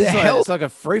 It's like a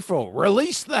free-for-all.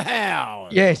 Release the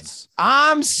hounds. Yes.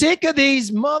 I'm sick of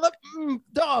these mother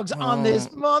dogs on this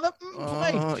mother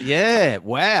plane. Yeah.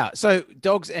 Wow. So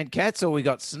dogs and cats, or we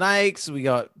got snakes, we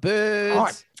got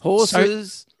birds,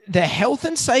 horses. So the health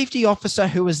and safety officer,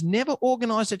 who has never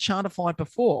organised a charter flight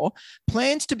before,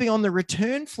 plans to be on the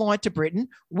return flight to Britain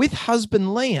with husband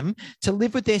Liam to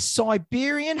live with their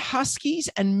Siberian Huskies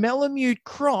and Malamute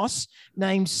cross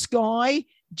named Sky,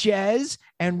 Jazz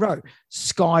and Ro.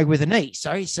 Sky with an E.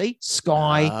 So you see,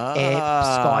 Sky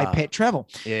Pet Travel.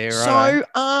 Yeah, right. So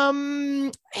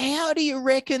how do you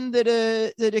reckon that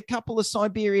a couple of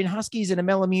Siberian Huskies and a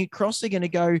Malamute cross are going to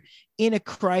go in a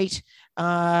crate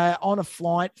on a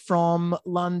flight from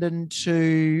Melbourne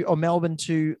to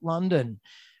London?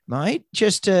 Mate,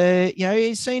 just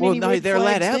you seen any? Well, no, they're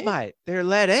allowed out, there? mate. They're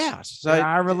allowed out. So they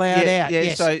are allowed out. Yeah.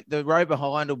 Yes. So the row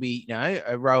behind will be,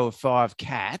 a row of 5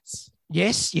 cats.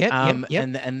 Yes. Yep. And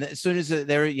as soon as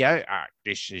they're,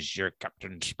 this is your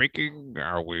captain speaking.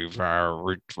 We've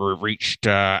reached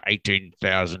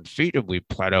 18,000 feet and we're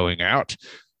plateauing out.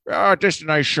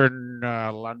 Destination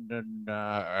London.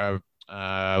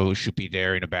 We should be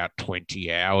there in about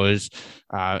 20 hours.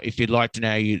 If you'd like to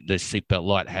know, the seatbelt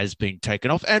light has been taken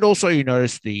off. And also you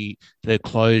notice the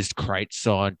closed crate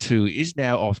sign too is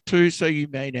now off too. So you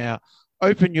may now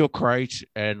open your crate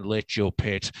and let your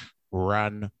pet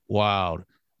run wild.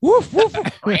 Woof, woof.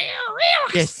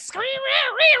 Yes.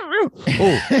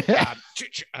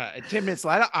 10 minutes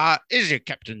later, is your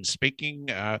captain speaking.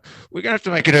 We're going to have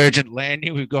to make an urgent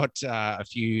landing. We've got a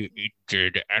few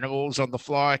injured animals on the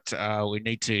flight.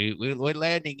 We're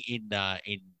landing in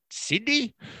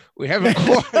Sydney. We haven't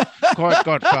quite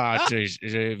got far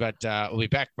to, but we'll be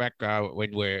back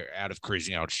when we're out of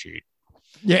cruising altitude.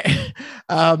 Yeah.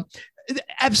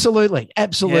 Absolutely.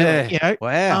 Yeah.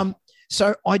 Wow.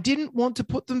 So I didn't want to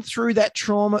put them through that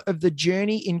trauma of the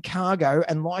journey in cargo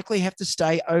and likely have to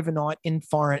stay overnight in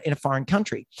a foreign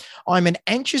country. I'm an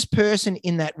anxious person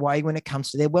in that way when it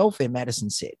comes to their welfare, Madison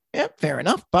said. Yeah, fair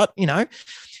enough. But,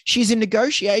 she's in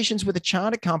negotiations with a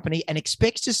charter company and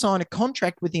expects to sign a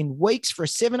contract within weeks for a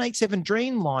 787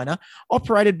 Dreamliner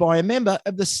operated by a member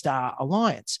of the Star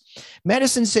Alliance.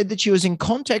 Madison said that she was in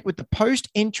contact with the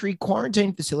post-entry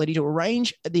quarantine facility to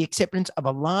arrange the acceptance of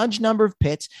a large number of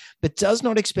pets, but does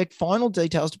not expect final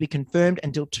details to be confirmed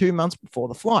until 2 months before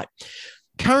the flight.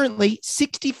 Currently,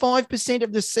 65%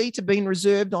 of the seats have been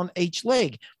reserved on each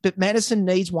leg, but Madison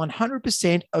needs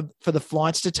 100% for the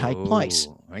flights to take place.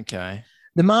 Okay.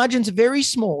 The margins are very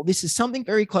small. This is something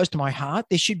very close to my heart.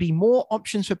 There should be more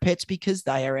options for pets because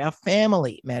they are our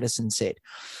family, Madison said.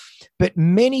 But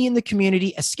many in the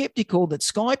community are skeptical that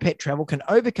Sky Pet Travel can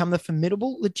overcome the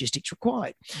formidable logistics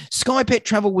required. Sky Pet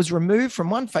Travel was removed from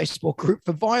one Facebook group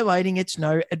for violating its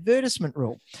no advertisement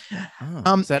rule.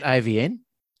 Is that AVN?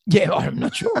 Yeah, I'm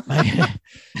not sure.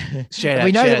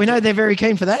 We know they're very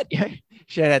keen for that. Yeah.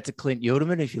 Shout out to Clint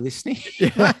Yilderman if you're listening.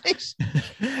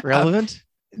 Relevant.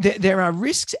 There are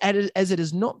risks as it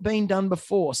has not been done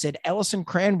before, said Alison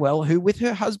Cranwell, who with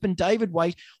her husband David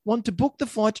Waite want to book the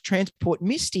flight to transport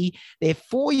Misty, their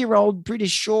 4-year-old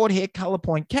British short-hair colour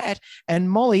point cat, and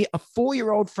Molly, a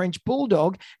 4-year-old French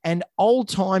bulldog and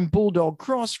old-time bulldog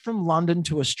cross from London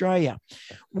to Australia.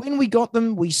 When we got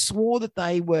them, we swore that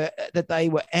they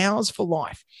were ours for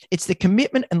life. It's the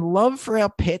commitment and love for our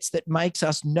pets that makes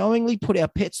us knowingly put our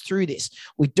pets through this.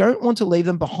 We don't want to leave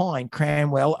them behind,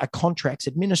 Cranwell, a contracts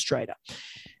administrator.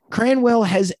 Cranwell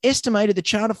has estimated the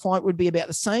charter flight would be about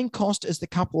the same cost as the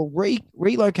couple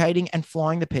relocating and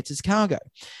flying the pets as cargo.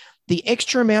 The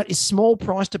extra amount is small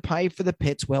price to pay for the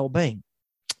pet's well-being.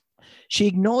 She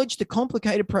acknowledged the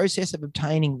complicated process of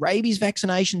obtaining rabies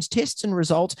vaccinations, tests and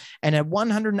results, and a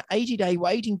 180-day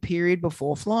waiting period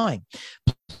before flying,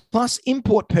 plus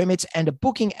import permits and a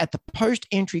booking at the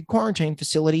post-entry quarantine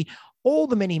facility. All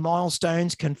the many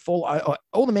milestones can fall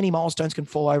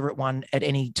over at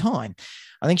any time.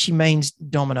 I think she means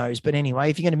dominoes, but anyway,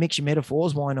 if you're going to mix your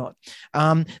metaphors, why not?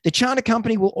 The charter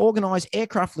company will organise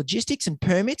aircraft logistics and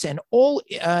permits, and all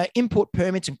import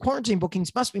permits and quarantine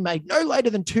bookings must be made no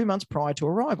later than 2 months prior to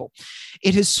arrival.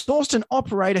 It has sourced an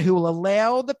operator who will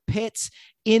allow the pets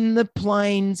in the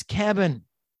plane's cabin.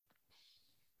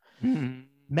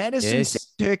 Madison said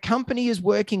her company is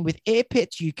working with Air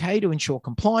Pets UK to ensure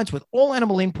compliance with all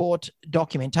animal import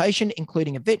documentation,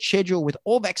 including a vet schedule with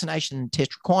all vaccination and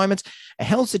test requirements, a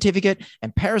health certificate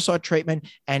and parasite treatment,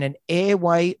 and an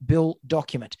airway bill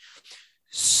document.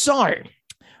 So,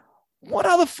 what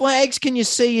other flags can you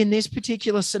see in this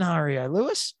particular scenario,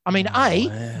 Lewis? I mean,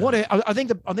 I think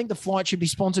the flight should be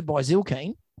sponsored by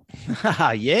Zilkeen.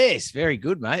 Yes, very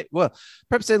good, mate. Well,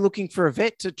 perhaps they're looking for a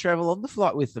vet to travel on the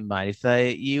flight with them, mate.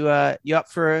 If you up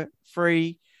for a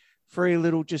free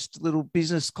little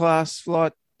business class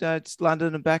flight to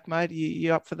London and back, mate?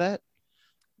 You up for that?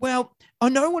 Well, I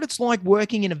know what it's like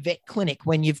working in a vet clinic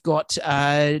when you've got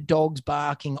dogs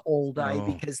barking all day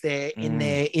because they're in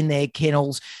their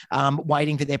kennels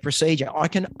waiting for their procedure. I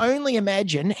can only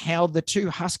imagine how the 2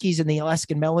 huskies and the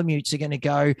Alaskan Malamutes are going to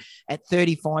go at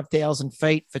 35,000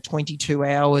 feet for 22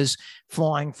 hours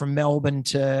flying from Melbourne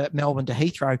to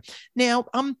Heathrow. Now,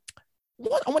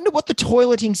 I wonder what the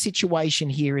toileting situation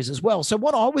here is as well. So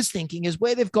what I was thinking is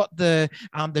where they've got the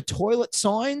toilet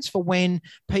signs for when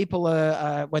people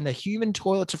are when the human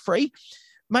toilets are free.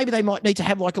 Maybe they might need to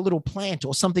have like a little plant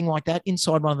or something like that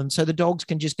inside one of them, so the dogs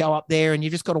can just go up there, and you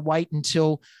just got to wait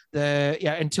until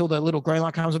the little green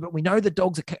light comes up. But we know the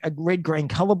dogs are red-green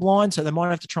colorblind, so they might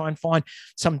have to try and find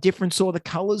some different sort of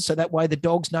colors, so that way the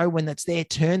dogs know when it's their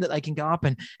turn that they can go up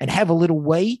and have a little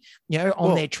wee,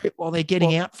 on their trip while they're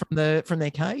getting out from their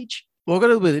cage. Well, I've got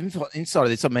a little bit of insight of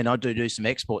this. I mean, I do some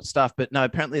export stuff, but no,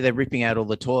 apparently they're ripping out all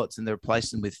the toilets and they're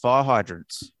replacing them with fire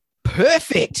hydrants.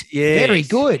 Perfect. Yes, very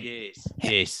good.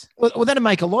 Yes. Well, that'll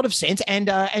make a lot of sense. And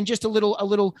just a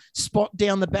little spot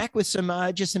down the back with some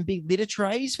big litter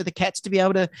trays for the cats to be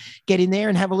able to get in there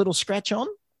and have a little scratch in. I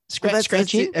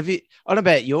don't know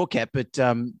about your cat, but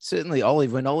certainly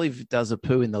Olive, when Olive does a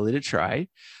poo in the litter tray,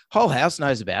 whole house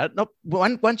knows about it. Not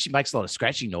once she makes a lot of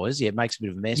scratching noise, it makes a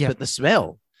bit of a mess, but the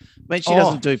smell. I mean, she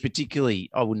doesn't do particularly,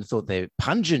 I wouldn't have thought they're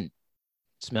pungent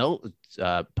smell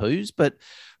poos, but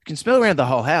you can smell around the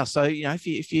whole house. So,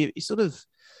 if you're sort of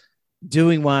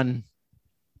doing one,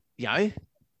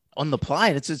 on the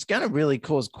plane, it's going to really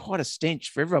cause quite a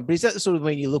stench for everyone. But is that the sort of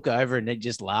when you look over and then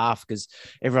just laugh because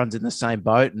everyone's in the same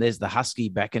boat, and there's the husky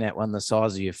backing out one the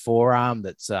size of your forearm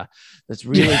that's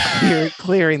really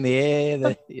clearing the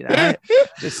air.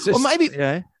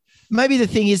 Maybe the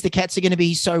thing is the cats are going to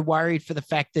be so worried for the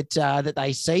fact that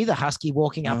they see the husky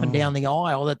walking up and down the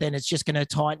aisle that then it's just going to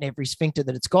tighten every sphincter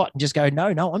that it's got and just go, no,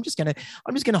 I'm just going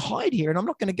to hide here and I'm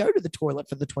not going to go to the toilet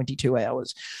for the 22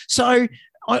 hours. So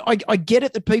I get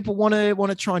it that people want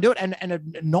to try and do it, and a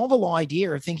novel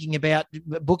idea of thinking about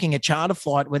booking a charter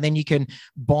flight where then you can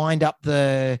bind up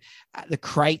the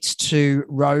crates to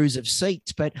rows of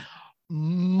seats, but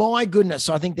my goodness,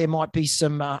 I think there might be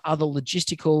some other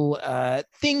logistical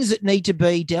things that need to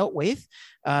be dealt with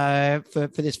for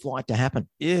this flight to happen.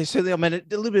 Yeah, certainly. I mean, a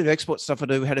little bit of export stuff I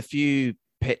do. We had a few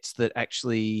pets that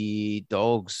actually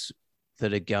dogs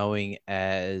that are going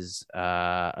as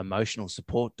emotional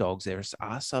support dogs. There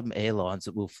are some airlines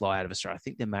that will fly out of Australia. I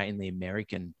think they're mainly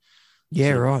American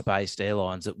based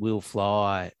airlines that will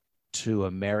fly to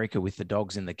America with the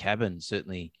dogs in the cabin,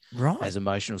 certainly as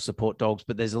emotional support dogs.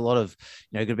 But there's a lot of,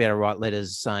 going to be able to write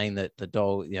letters saying that the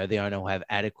dog, the owner will have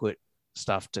adequate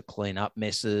stuff to clean up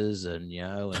messes and,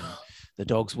 and the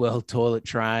dog's well toilet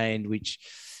trained, which,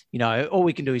 all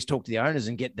we can do is talk to the owners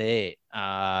and get their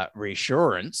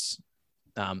reassurance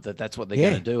that's what they're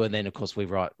going to do. And then, of course, we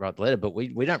write the letter, but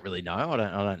we don't really know. I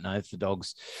don't know if the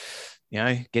dog's,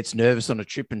 gets nervous on a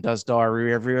trip and does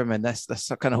diarrhea everywhere. I mean, that's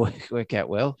not going to work out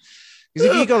well. Because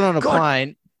if you got on a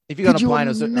plane,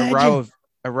 as a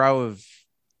row of,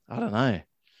 I don't know,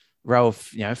 row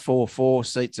of, 4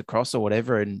 seats across or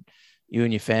whatever, and you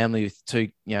and your family with two,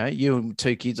 you and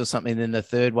 2 kids or something, and then the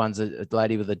third one's a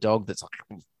lady with a dog that's like,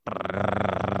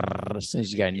 as soon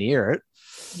as you go near it.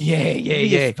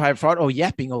 Yeah. Fright or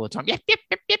yapping all the time. Yap.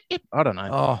 I don't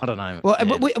know. I don't know. Well,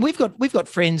 we've got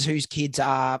friends whose kids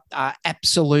are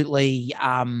absolutely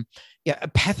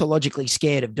pathologically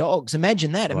scared of dogs.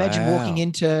 Imagine that. Imagine walking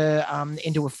into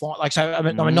a flight like so. I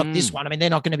mean, not this one. I mean, they're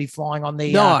not going to be flying on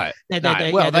the they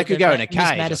could go in a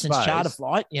cage. Madison's charter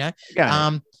flight. Yeah,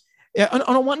 and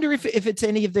I wonder if it's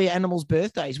any of the animals'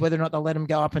 birthdays, whether or not they'll let them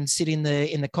go up and sit in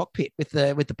the cockpit with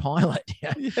the pilot.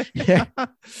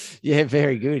 Yeah,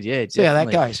 very good. Yeah, see how that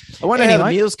goes. I wonder how the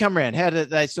meals come around. How do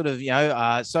they sort of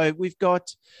So we've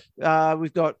got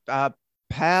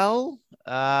Pal.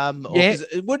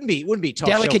 It wouldn't be top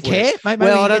delicate shelf care. Maybe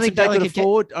I don't think they could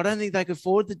afford. I don't think they could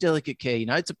afford the delicate care.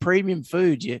 It's a premium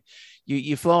food.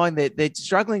 You're flying. They're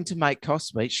struggling to make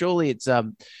costs meet. Surely it's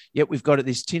we've got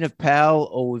this tin of Pal,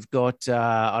 or we've got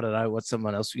I don't know what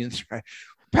someone else we can throw.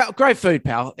 Pal, great food,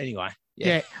 Pal. Anyway.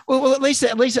 Yeah. Well, at least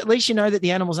you know that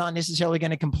the animals aren't necessarily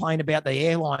going to complain about the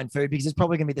airline food, because it's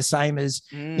probably going to be the same as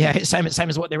same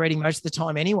as what they're eating most of the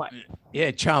time anyway.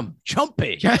 Yeah,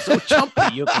 chompy. So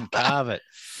chompy, you can carve it.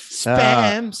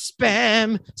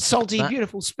 Spam, salty,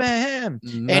 beautiful spam.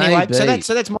 Maybe. Anyway,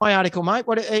 so that's my article, mate.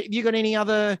 What have you got? Any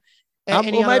other?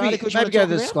 Maybe go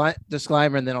the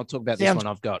disclaimer, and then I'll talk about this one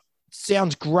I've got.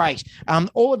 Sounds great.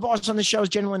 All advice on the show is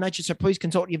general in nature, so please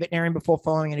consult your veterinarian before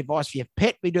following any advice for your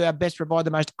pet. We do our best to provide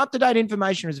the most up-to-date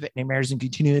information as veterinarians and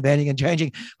continue evolving and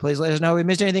changing. Please let us know if we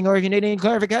missed anything or if you need any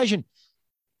clarification.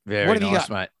 Very nice,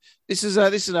 mate. This is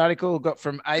an article got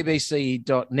from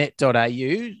abc.net.au,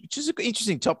 which is an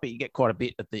interesting topic. You get quite a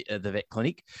bit at the vet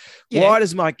clinic. Yeah. Why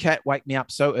does my cat wake me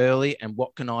up so early, and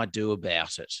what can I do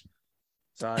about it?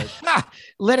 So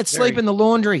let it sleep in the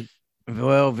laundry.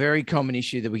 Well, very common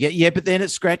issue that we get. Yeah, but then it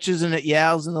scratches and it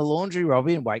yowls in the laundry,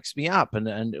 Robbie, and wakes me up.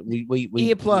 And we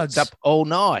earplugs up all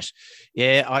night.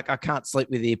 Yeah, I can't sleep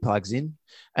with earplugs in.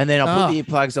 And then I put the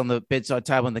earplugs on the bedside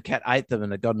table, and the cat ate them,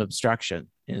 and it got an obstruction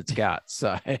in its gut.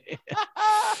 So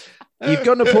you've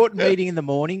got an important meeting in the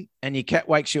morning, and your cat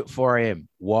wakes you at 4 a.m.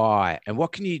 Why? And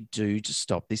what can you do to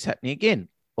stop this happening again?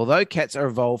 Although cats are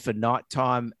evolved for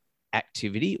nighttime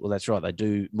activity, well, that's right, they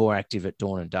do more active at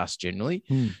dawn and dusk generally.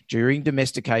 During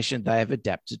domestication, they have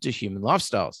adapted to human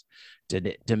lifestyles.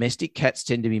 Domestic cats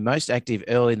tend to be most active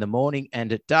early in the morning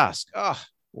and at dusk.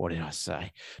 What did I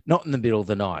say? Not in the middle of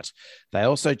the night. They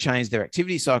also change their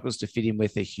activity cycles to fit in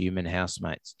with their human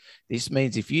housemates. This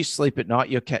means if you sleep at night,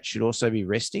 your cat should also be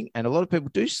resting, and a lot of people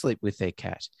do sleep with their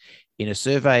cat. In a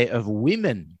survey of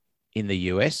women in the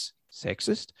US,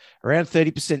 sexist, around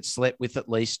 30% slept with at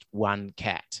least one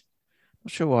cat.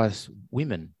 Not sure why it's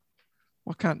women.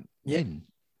 Why can't men?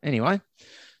 Anyway,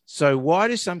 so why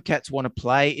do some cats want to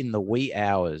play in the wee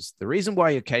hours? The reason why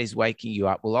your cat is waking you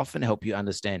up will often help you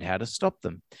understand how to stop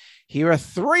them. Here are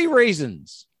 3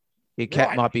 reasons your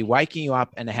cat might be waking you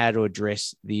up and how to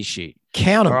address the issue.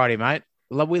 Count them. All righty, mate.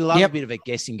 We love a bit of a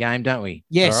guessing game, don't we?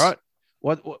 Yes. All right.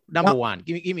 What number one?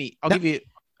 Give me. I'll give you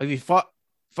 5.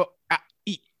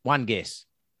 One guess.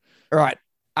 All right.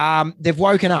 They've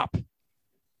woken up.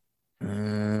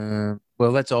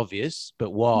 Well, that's obvious,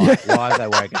 but why? Why have they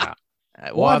woken up?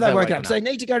 Why have they woken up? So they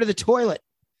need to go to the toilet.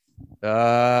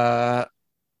 No,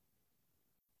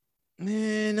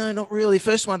 not really.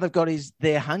 First one they've got is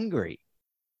they're hungry.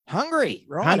 Hungry,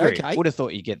 right? Hungry. Okay. Would have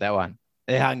thought you'd get that one.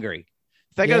 They're hungry.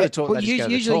 If they go to the toilet,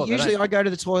 well, usually I go to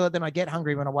the toilet, then I get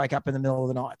hungry when I wake up in the middle of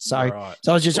the night. So, right.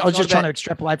 I was just trying to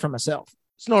extrapolate from myself.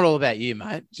 It's not all about you,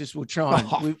 mate. Just we'll try.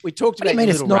 And, we talked about. What do you mean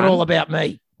it's not all about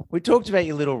me? We talked about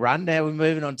your little run. Now we're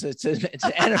moving on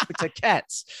to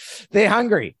cats. They're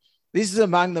hungry. This is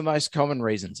among the most common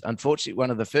reasons. Unfortunately, one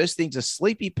of the first things a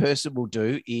sleepy person will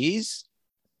do is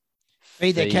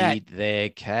feed their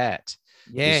cat.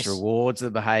 Yes. This rewards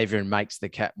the behavior and makes the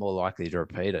cat more likely to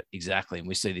repeat it. Exactly. And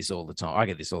we see this all the time. I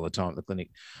get this all the time at the clinic.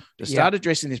 To start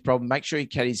addressing this problem, make sure your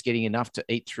cat is getting enough to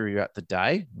eat throughout the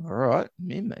day. All right.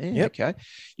 Okay.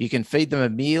 You can feed them a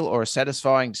meal or a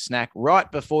satisfying snack right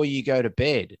before you go to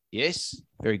bed. Yes.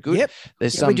 Very good. Yep.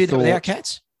 There's we do that with our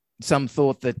cats. Some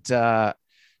thought that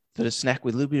that a snack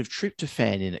with a little bit of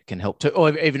tryptophan in it can help too,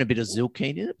 or even a bit of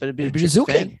Zylkene in it, but a bit of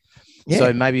tryptophan. Yeah.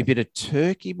 So maybe a bit of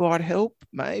turkey might help,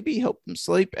 maybe help them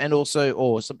sleep, and also,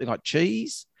 or something like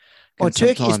cheese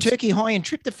Is turkey high in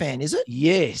tryptophan, is it?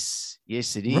 Yes,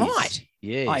 it is. Right.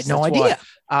 Yes. I had no idea.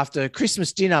 After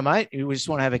Christmas dinner, mate, we just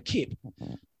want to have a kip.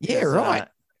 Yeah, right.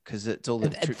 Because it's all the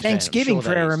Thanksgiving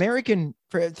for our American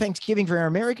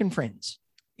friends.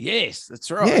 Yes,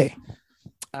 that's right.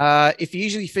 Yeah. If you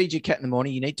usually feed your cat in the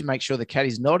morning, you need to make sure the cat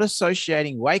is not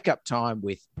associating wake-up time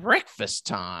with breakfast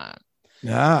time.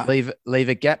 Leave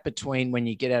a gap between when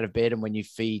you get out of bed and when you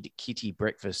feed Kitty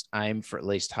breakfast. Aim for at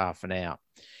least half an hour.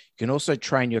 You can also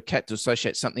train your cat to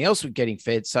associate something else with getting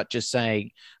fed, such as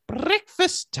saying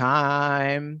breakfast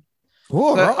time.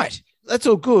 Oh, right. That's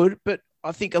all good, but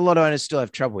I think a lot of owners still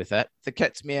have trouble with that. The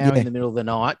cat's meowing in the middle of the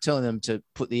night, telling them to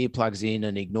put the earplugs in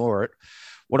and ignore it.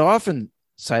 What I often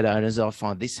say to owners, I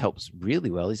find this helps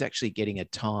really well, is actually getting a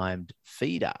timed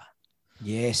feeder.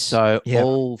 Yes. So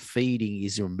all feeding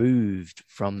is removed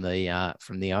from the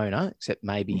owner, except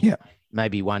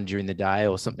maybe one during the day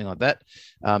or something like that.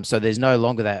 So there's no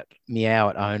longer that meow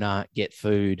at owner, get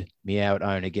food, meow at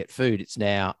owner, get food. It's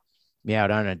now meow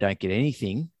at owner, don't get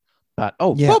anything. But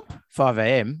pop, 5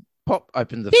 a.m., pop,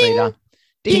 open the feeder.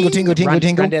 Ding, tingle, tingle,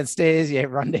 tingle. Run downstairs,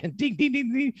 run down, ding, ding,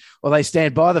 ding, ding. Or they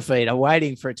stand by the feeder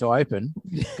waiting for it to open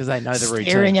because they know the routine.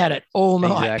 Staring at it all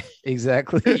night.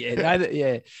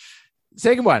 Exactly.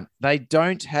 Second one, they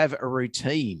don't have a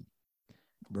routine.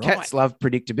 Right. Cats love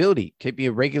predictability. Keeping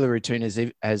a regular routine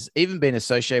has even been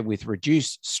associated with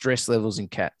reduced stress levels in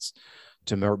cats.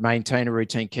 To maintain a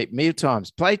routine, keep meal times,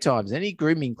 play times, any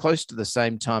grooming close to the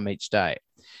same time each day.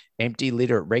 Empty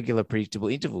litter at regular, predictable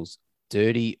intervals.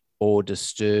 Dirty or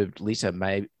disturbed litter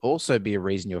may also be a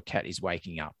reason your cat is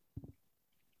waking up.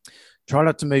 Try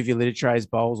not to move your litter trays,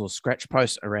 bowls, or scratch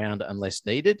posts around unless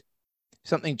needed. If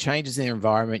something changes in the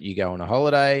environment, you go on a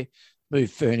holiday,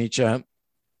 move furniture,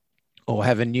 or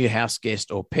have a new house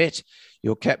guest or pet,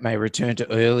 your cat may return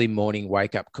to early morning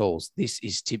wake-up calls. This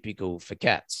is typical for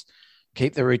cats.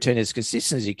 Keep the routine as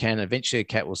consistent as you can. Eventually, a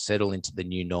cat will settle into the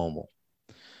new normal.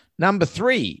 Number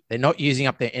 3, they're not using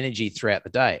up their energy throughout the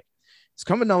day. It's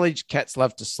common knowledge cats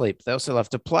love to sleep. They also love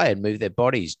to play and move their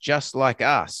bodies, just like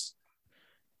us.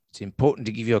 It's important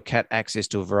to give your cat access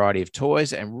to a variety of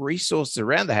toys and resources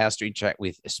around the house to interact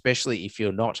with, especially if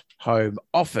you're not home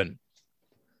often.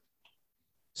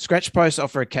 Scratch posts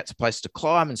offer a cat's place to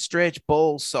climb and stretch.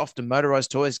 Balls, soft and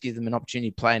motorized toys give them an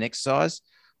opportunity to play and exercise.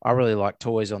 I really like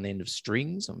toys on the end of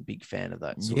strings. I'm a big fan of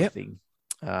that sort of thing.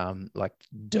 Like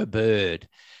Da Bird,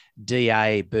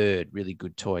 DA Bird, really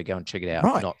good toy. Go and check it out.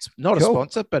 Right. Not a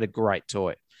sponsor, but a great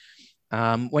toy.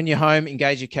 When you're home,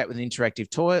 engage your cat with an interactive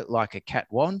toy like a cat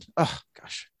wand. Oh,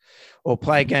 gosh. Or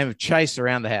play a game of chase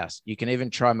around the house. You can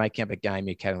even try making up a game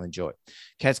your cat will enjoy.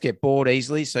 Cats get bored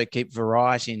easily, so keep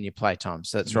variety in your playtime.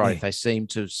 So that's right. Yeah. If they seem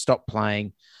to stop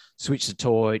playing, switch the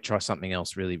toy, try something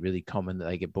else. Really, really common that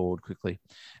they get bored quickly.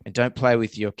 And don't play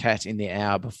with your cat in the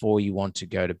hour before you want to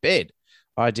go to bed.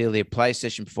 Ideally, a play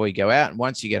session before you go out. And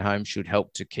once you get home should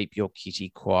help to keep your kitty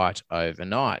quiet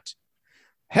overnight.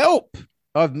 Help!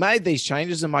 I've made these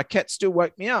changes and my cat still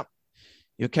woke me up.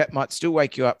 Your cat might still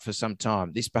wake you up for some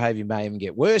time. This behavior may even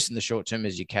get worse in the short term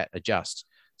as your cat adjusts.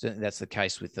 Certainly that's the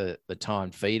case with the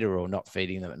timed feeder or not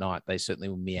feeding them at night. They certainly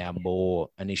will meow more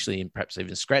initially and perhaps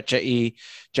even scratch at you,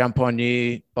 jump on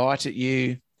you, bite at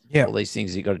you. Yeah. All these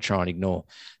things you've got to try and ignore.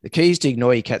 The key is to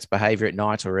ignore your cat's behavior at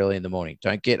night or early in the morning.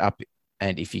 Don't get up.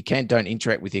 And if you can, don't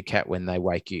interact with your cat when they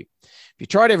wake you. If you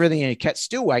tried everything and your cat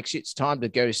still wakes you, it's time to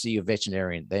go to see your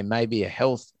veterinarian. There may be a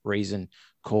health reason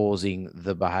causing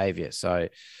the behavior. So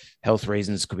health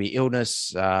reasons could be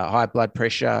illness, high blood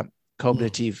pressure,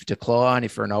 cognitive decline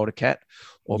if you're an older cat,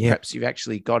 or perhaps you've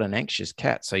actually got an anxious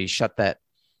cat. So you shut that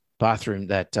bathroom,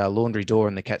 that laundry door,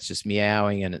 and the cat's just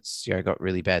meowing and it's got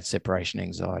really bad separation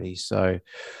anxiety. So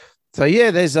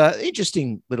there's an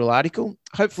interesting little article.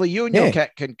 Hopefully you and your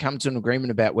cat can come to an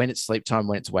agreement about when it's sleep time,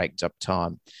 when it's wake up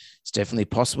time. It's definitely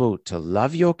possible to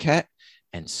love your cat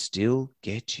and still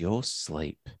get your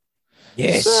sleep.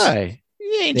 Yes. So,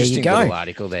 interesting little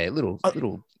article there.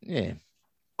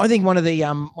 I think one of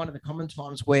the common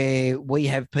times where we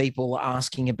have people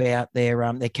asking about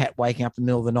their cat waking up in the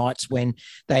middle of the nights when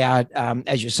they are,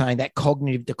 as you're saying, that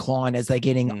cognitive decline as they're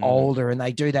getting older, and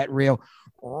they do that real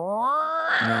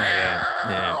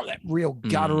that real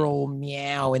guttural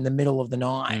meow in the middle of the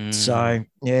night. So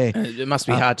it must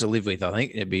be hard to live with. I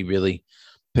think it'd be really,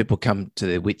 people come to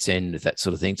their wits' end with that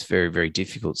sort of thing. It's very, very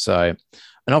difficult. So,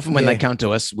 and often when they come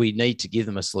to us, we need to give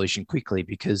them a solution quickly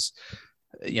because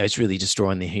it's really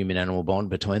destroying the human-animal bond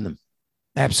between them.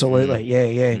 Absolutely.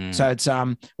 Yeah. So it's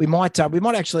we might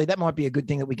actually, that might be a good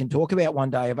thing that we can talk about one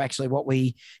day, of actually what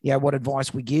we what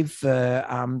advice we give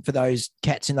for those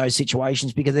cats in those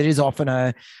situations, because it is often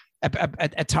a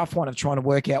a tough one of trying to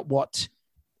work out what's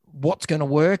going to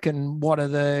work and what are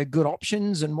the good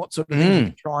options and what sort of things you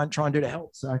can try and do to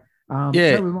help. So so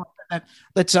we might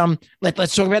let's talk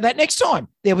about that next time.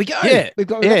 There we go. We've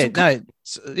got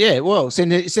well,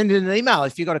 send it an email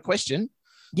if you've got a question.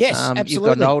 Yes, absolutely. You've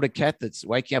got an older cat that's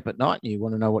waking up at night and you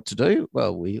want to know what to do.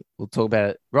 Well, we'll talk about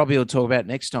it. Robbie will talk about it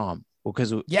next time. Well,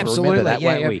 because we'll remember that,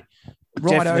 won't we?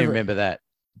 Right, definitely remember that.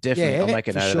 Definitely, I'll make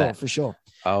a note of that for sure.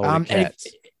 Cats.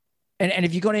 And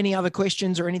if you've got any other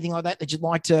questions or anything like that you'd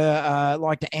like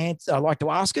to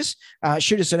ask us,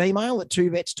 shoot us an email at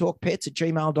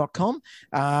 2vetstalkpets@gmail.com.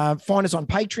 Find us on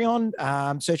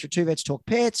Patreon. Search for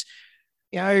 2vetstalkpets.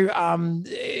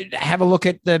 Have a look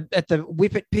at the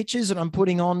Whippet pictures that I'm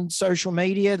putting on social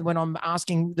media when I'm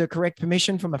asking the correct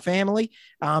permission from a family,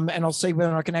 and I'll see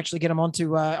whether I can actually get them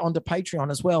onto Patreon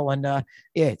as well, and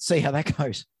see how that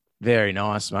goes. Very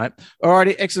nice, mate. All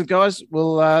righty, excellent, guys.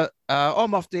 Well,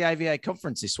 I'm off the AVA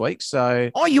conference this week,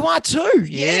 so. Oh, you are too?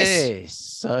 Yes.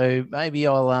 So maybe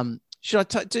I'll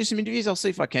should I do some interviews? I'll see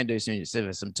if I can do some interviews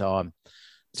for some time.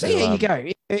 So there you go.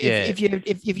 If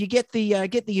you get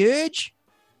the urge,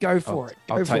 go for it.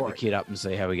 I'll take the kid up and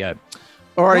see how we go.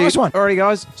 All righty, nice one. All righty,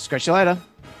 guys. Scratch you later.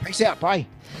 Peace out. Bye.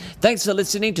 Thanks for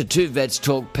listening to Two Vets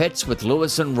Talk Pets with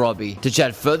Lewis and Robbie. To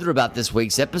chat further about this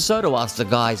week's episode or ask the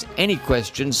guys any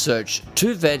questions, search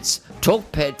Two Vets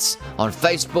Talk Pets on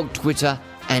Facebook, Twitter,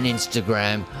 and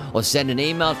Instagram, or send an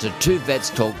email to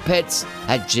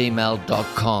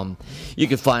twovetstalkpets@gmail.com. You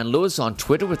can find Lewis on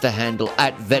Twitter with the handle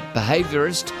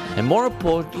 @VetBehaviorist, and more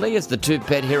importantly, as the two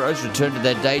pet heroes return to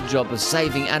their day job of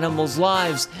saving animals'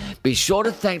 lives, be sure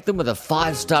to thank them with a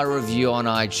 5-star review on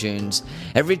iTunes.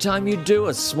 Every time you do,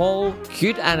 a small,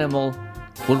 cute animal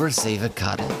will receive a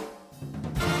cuddle.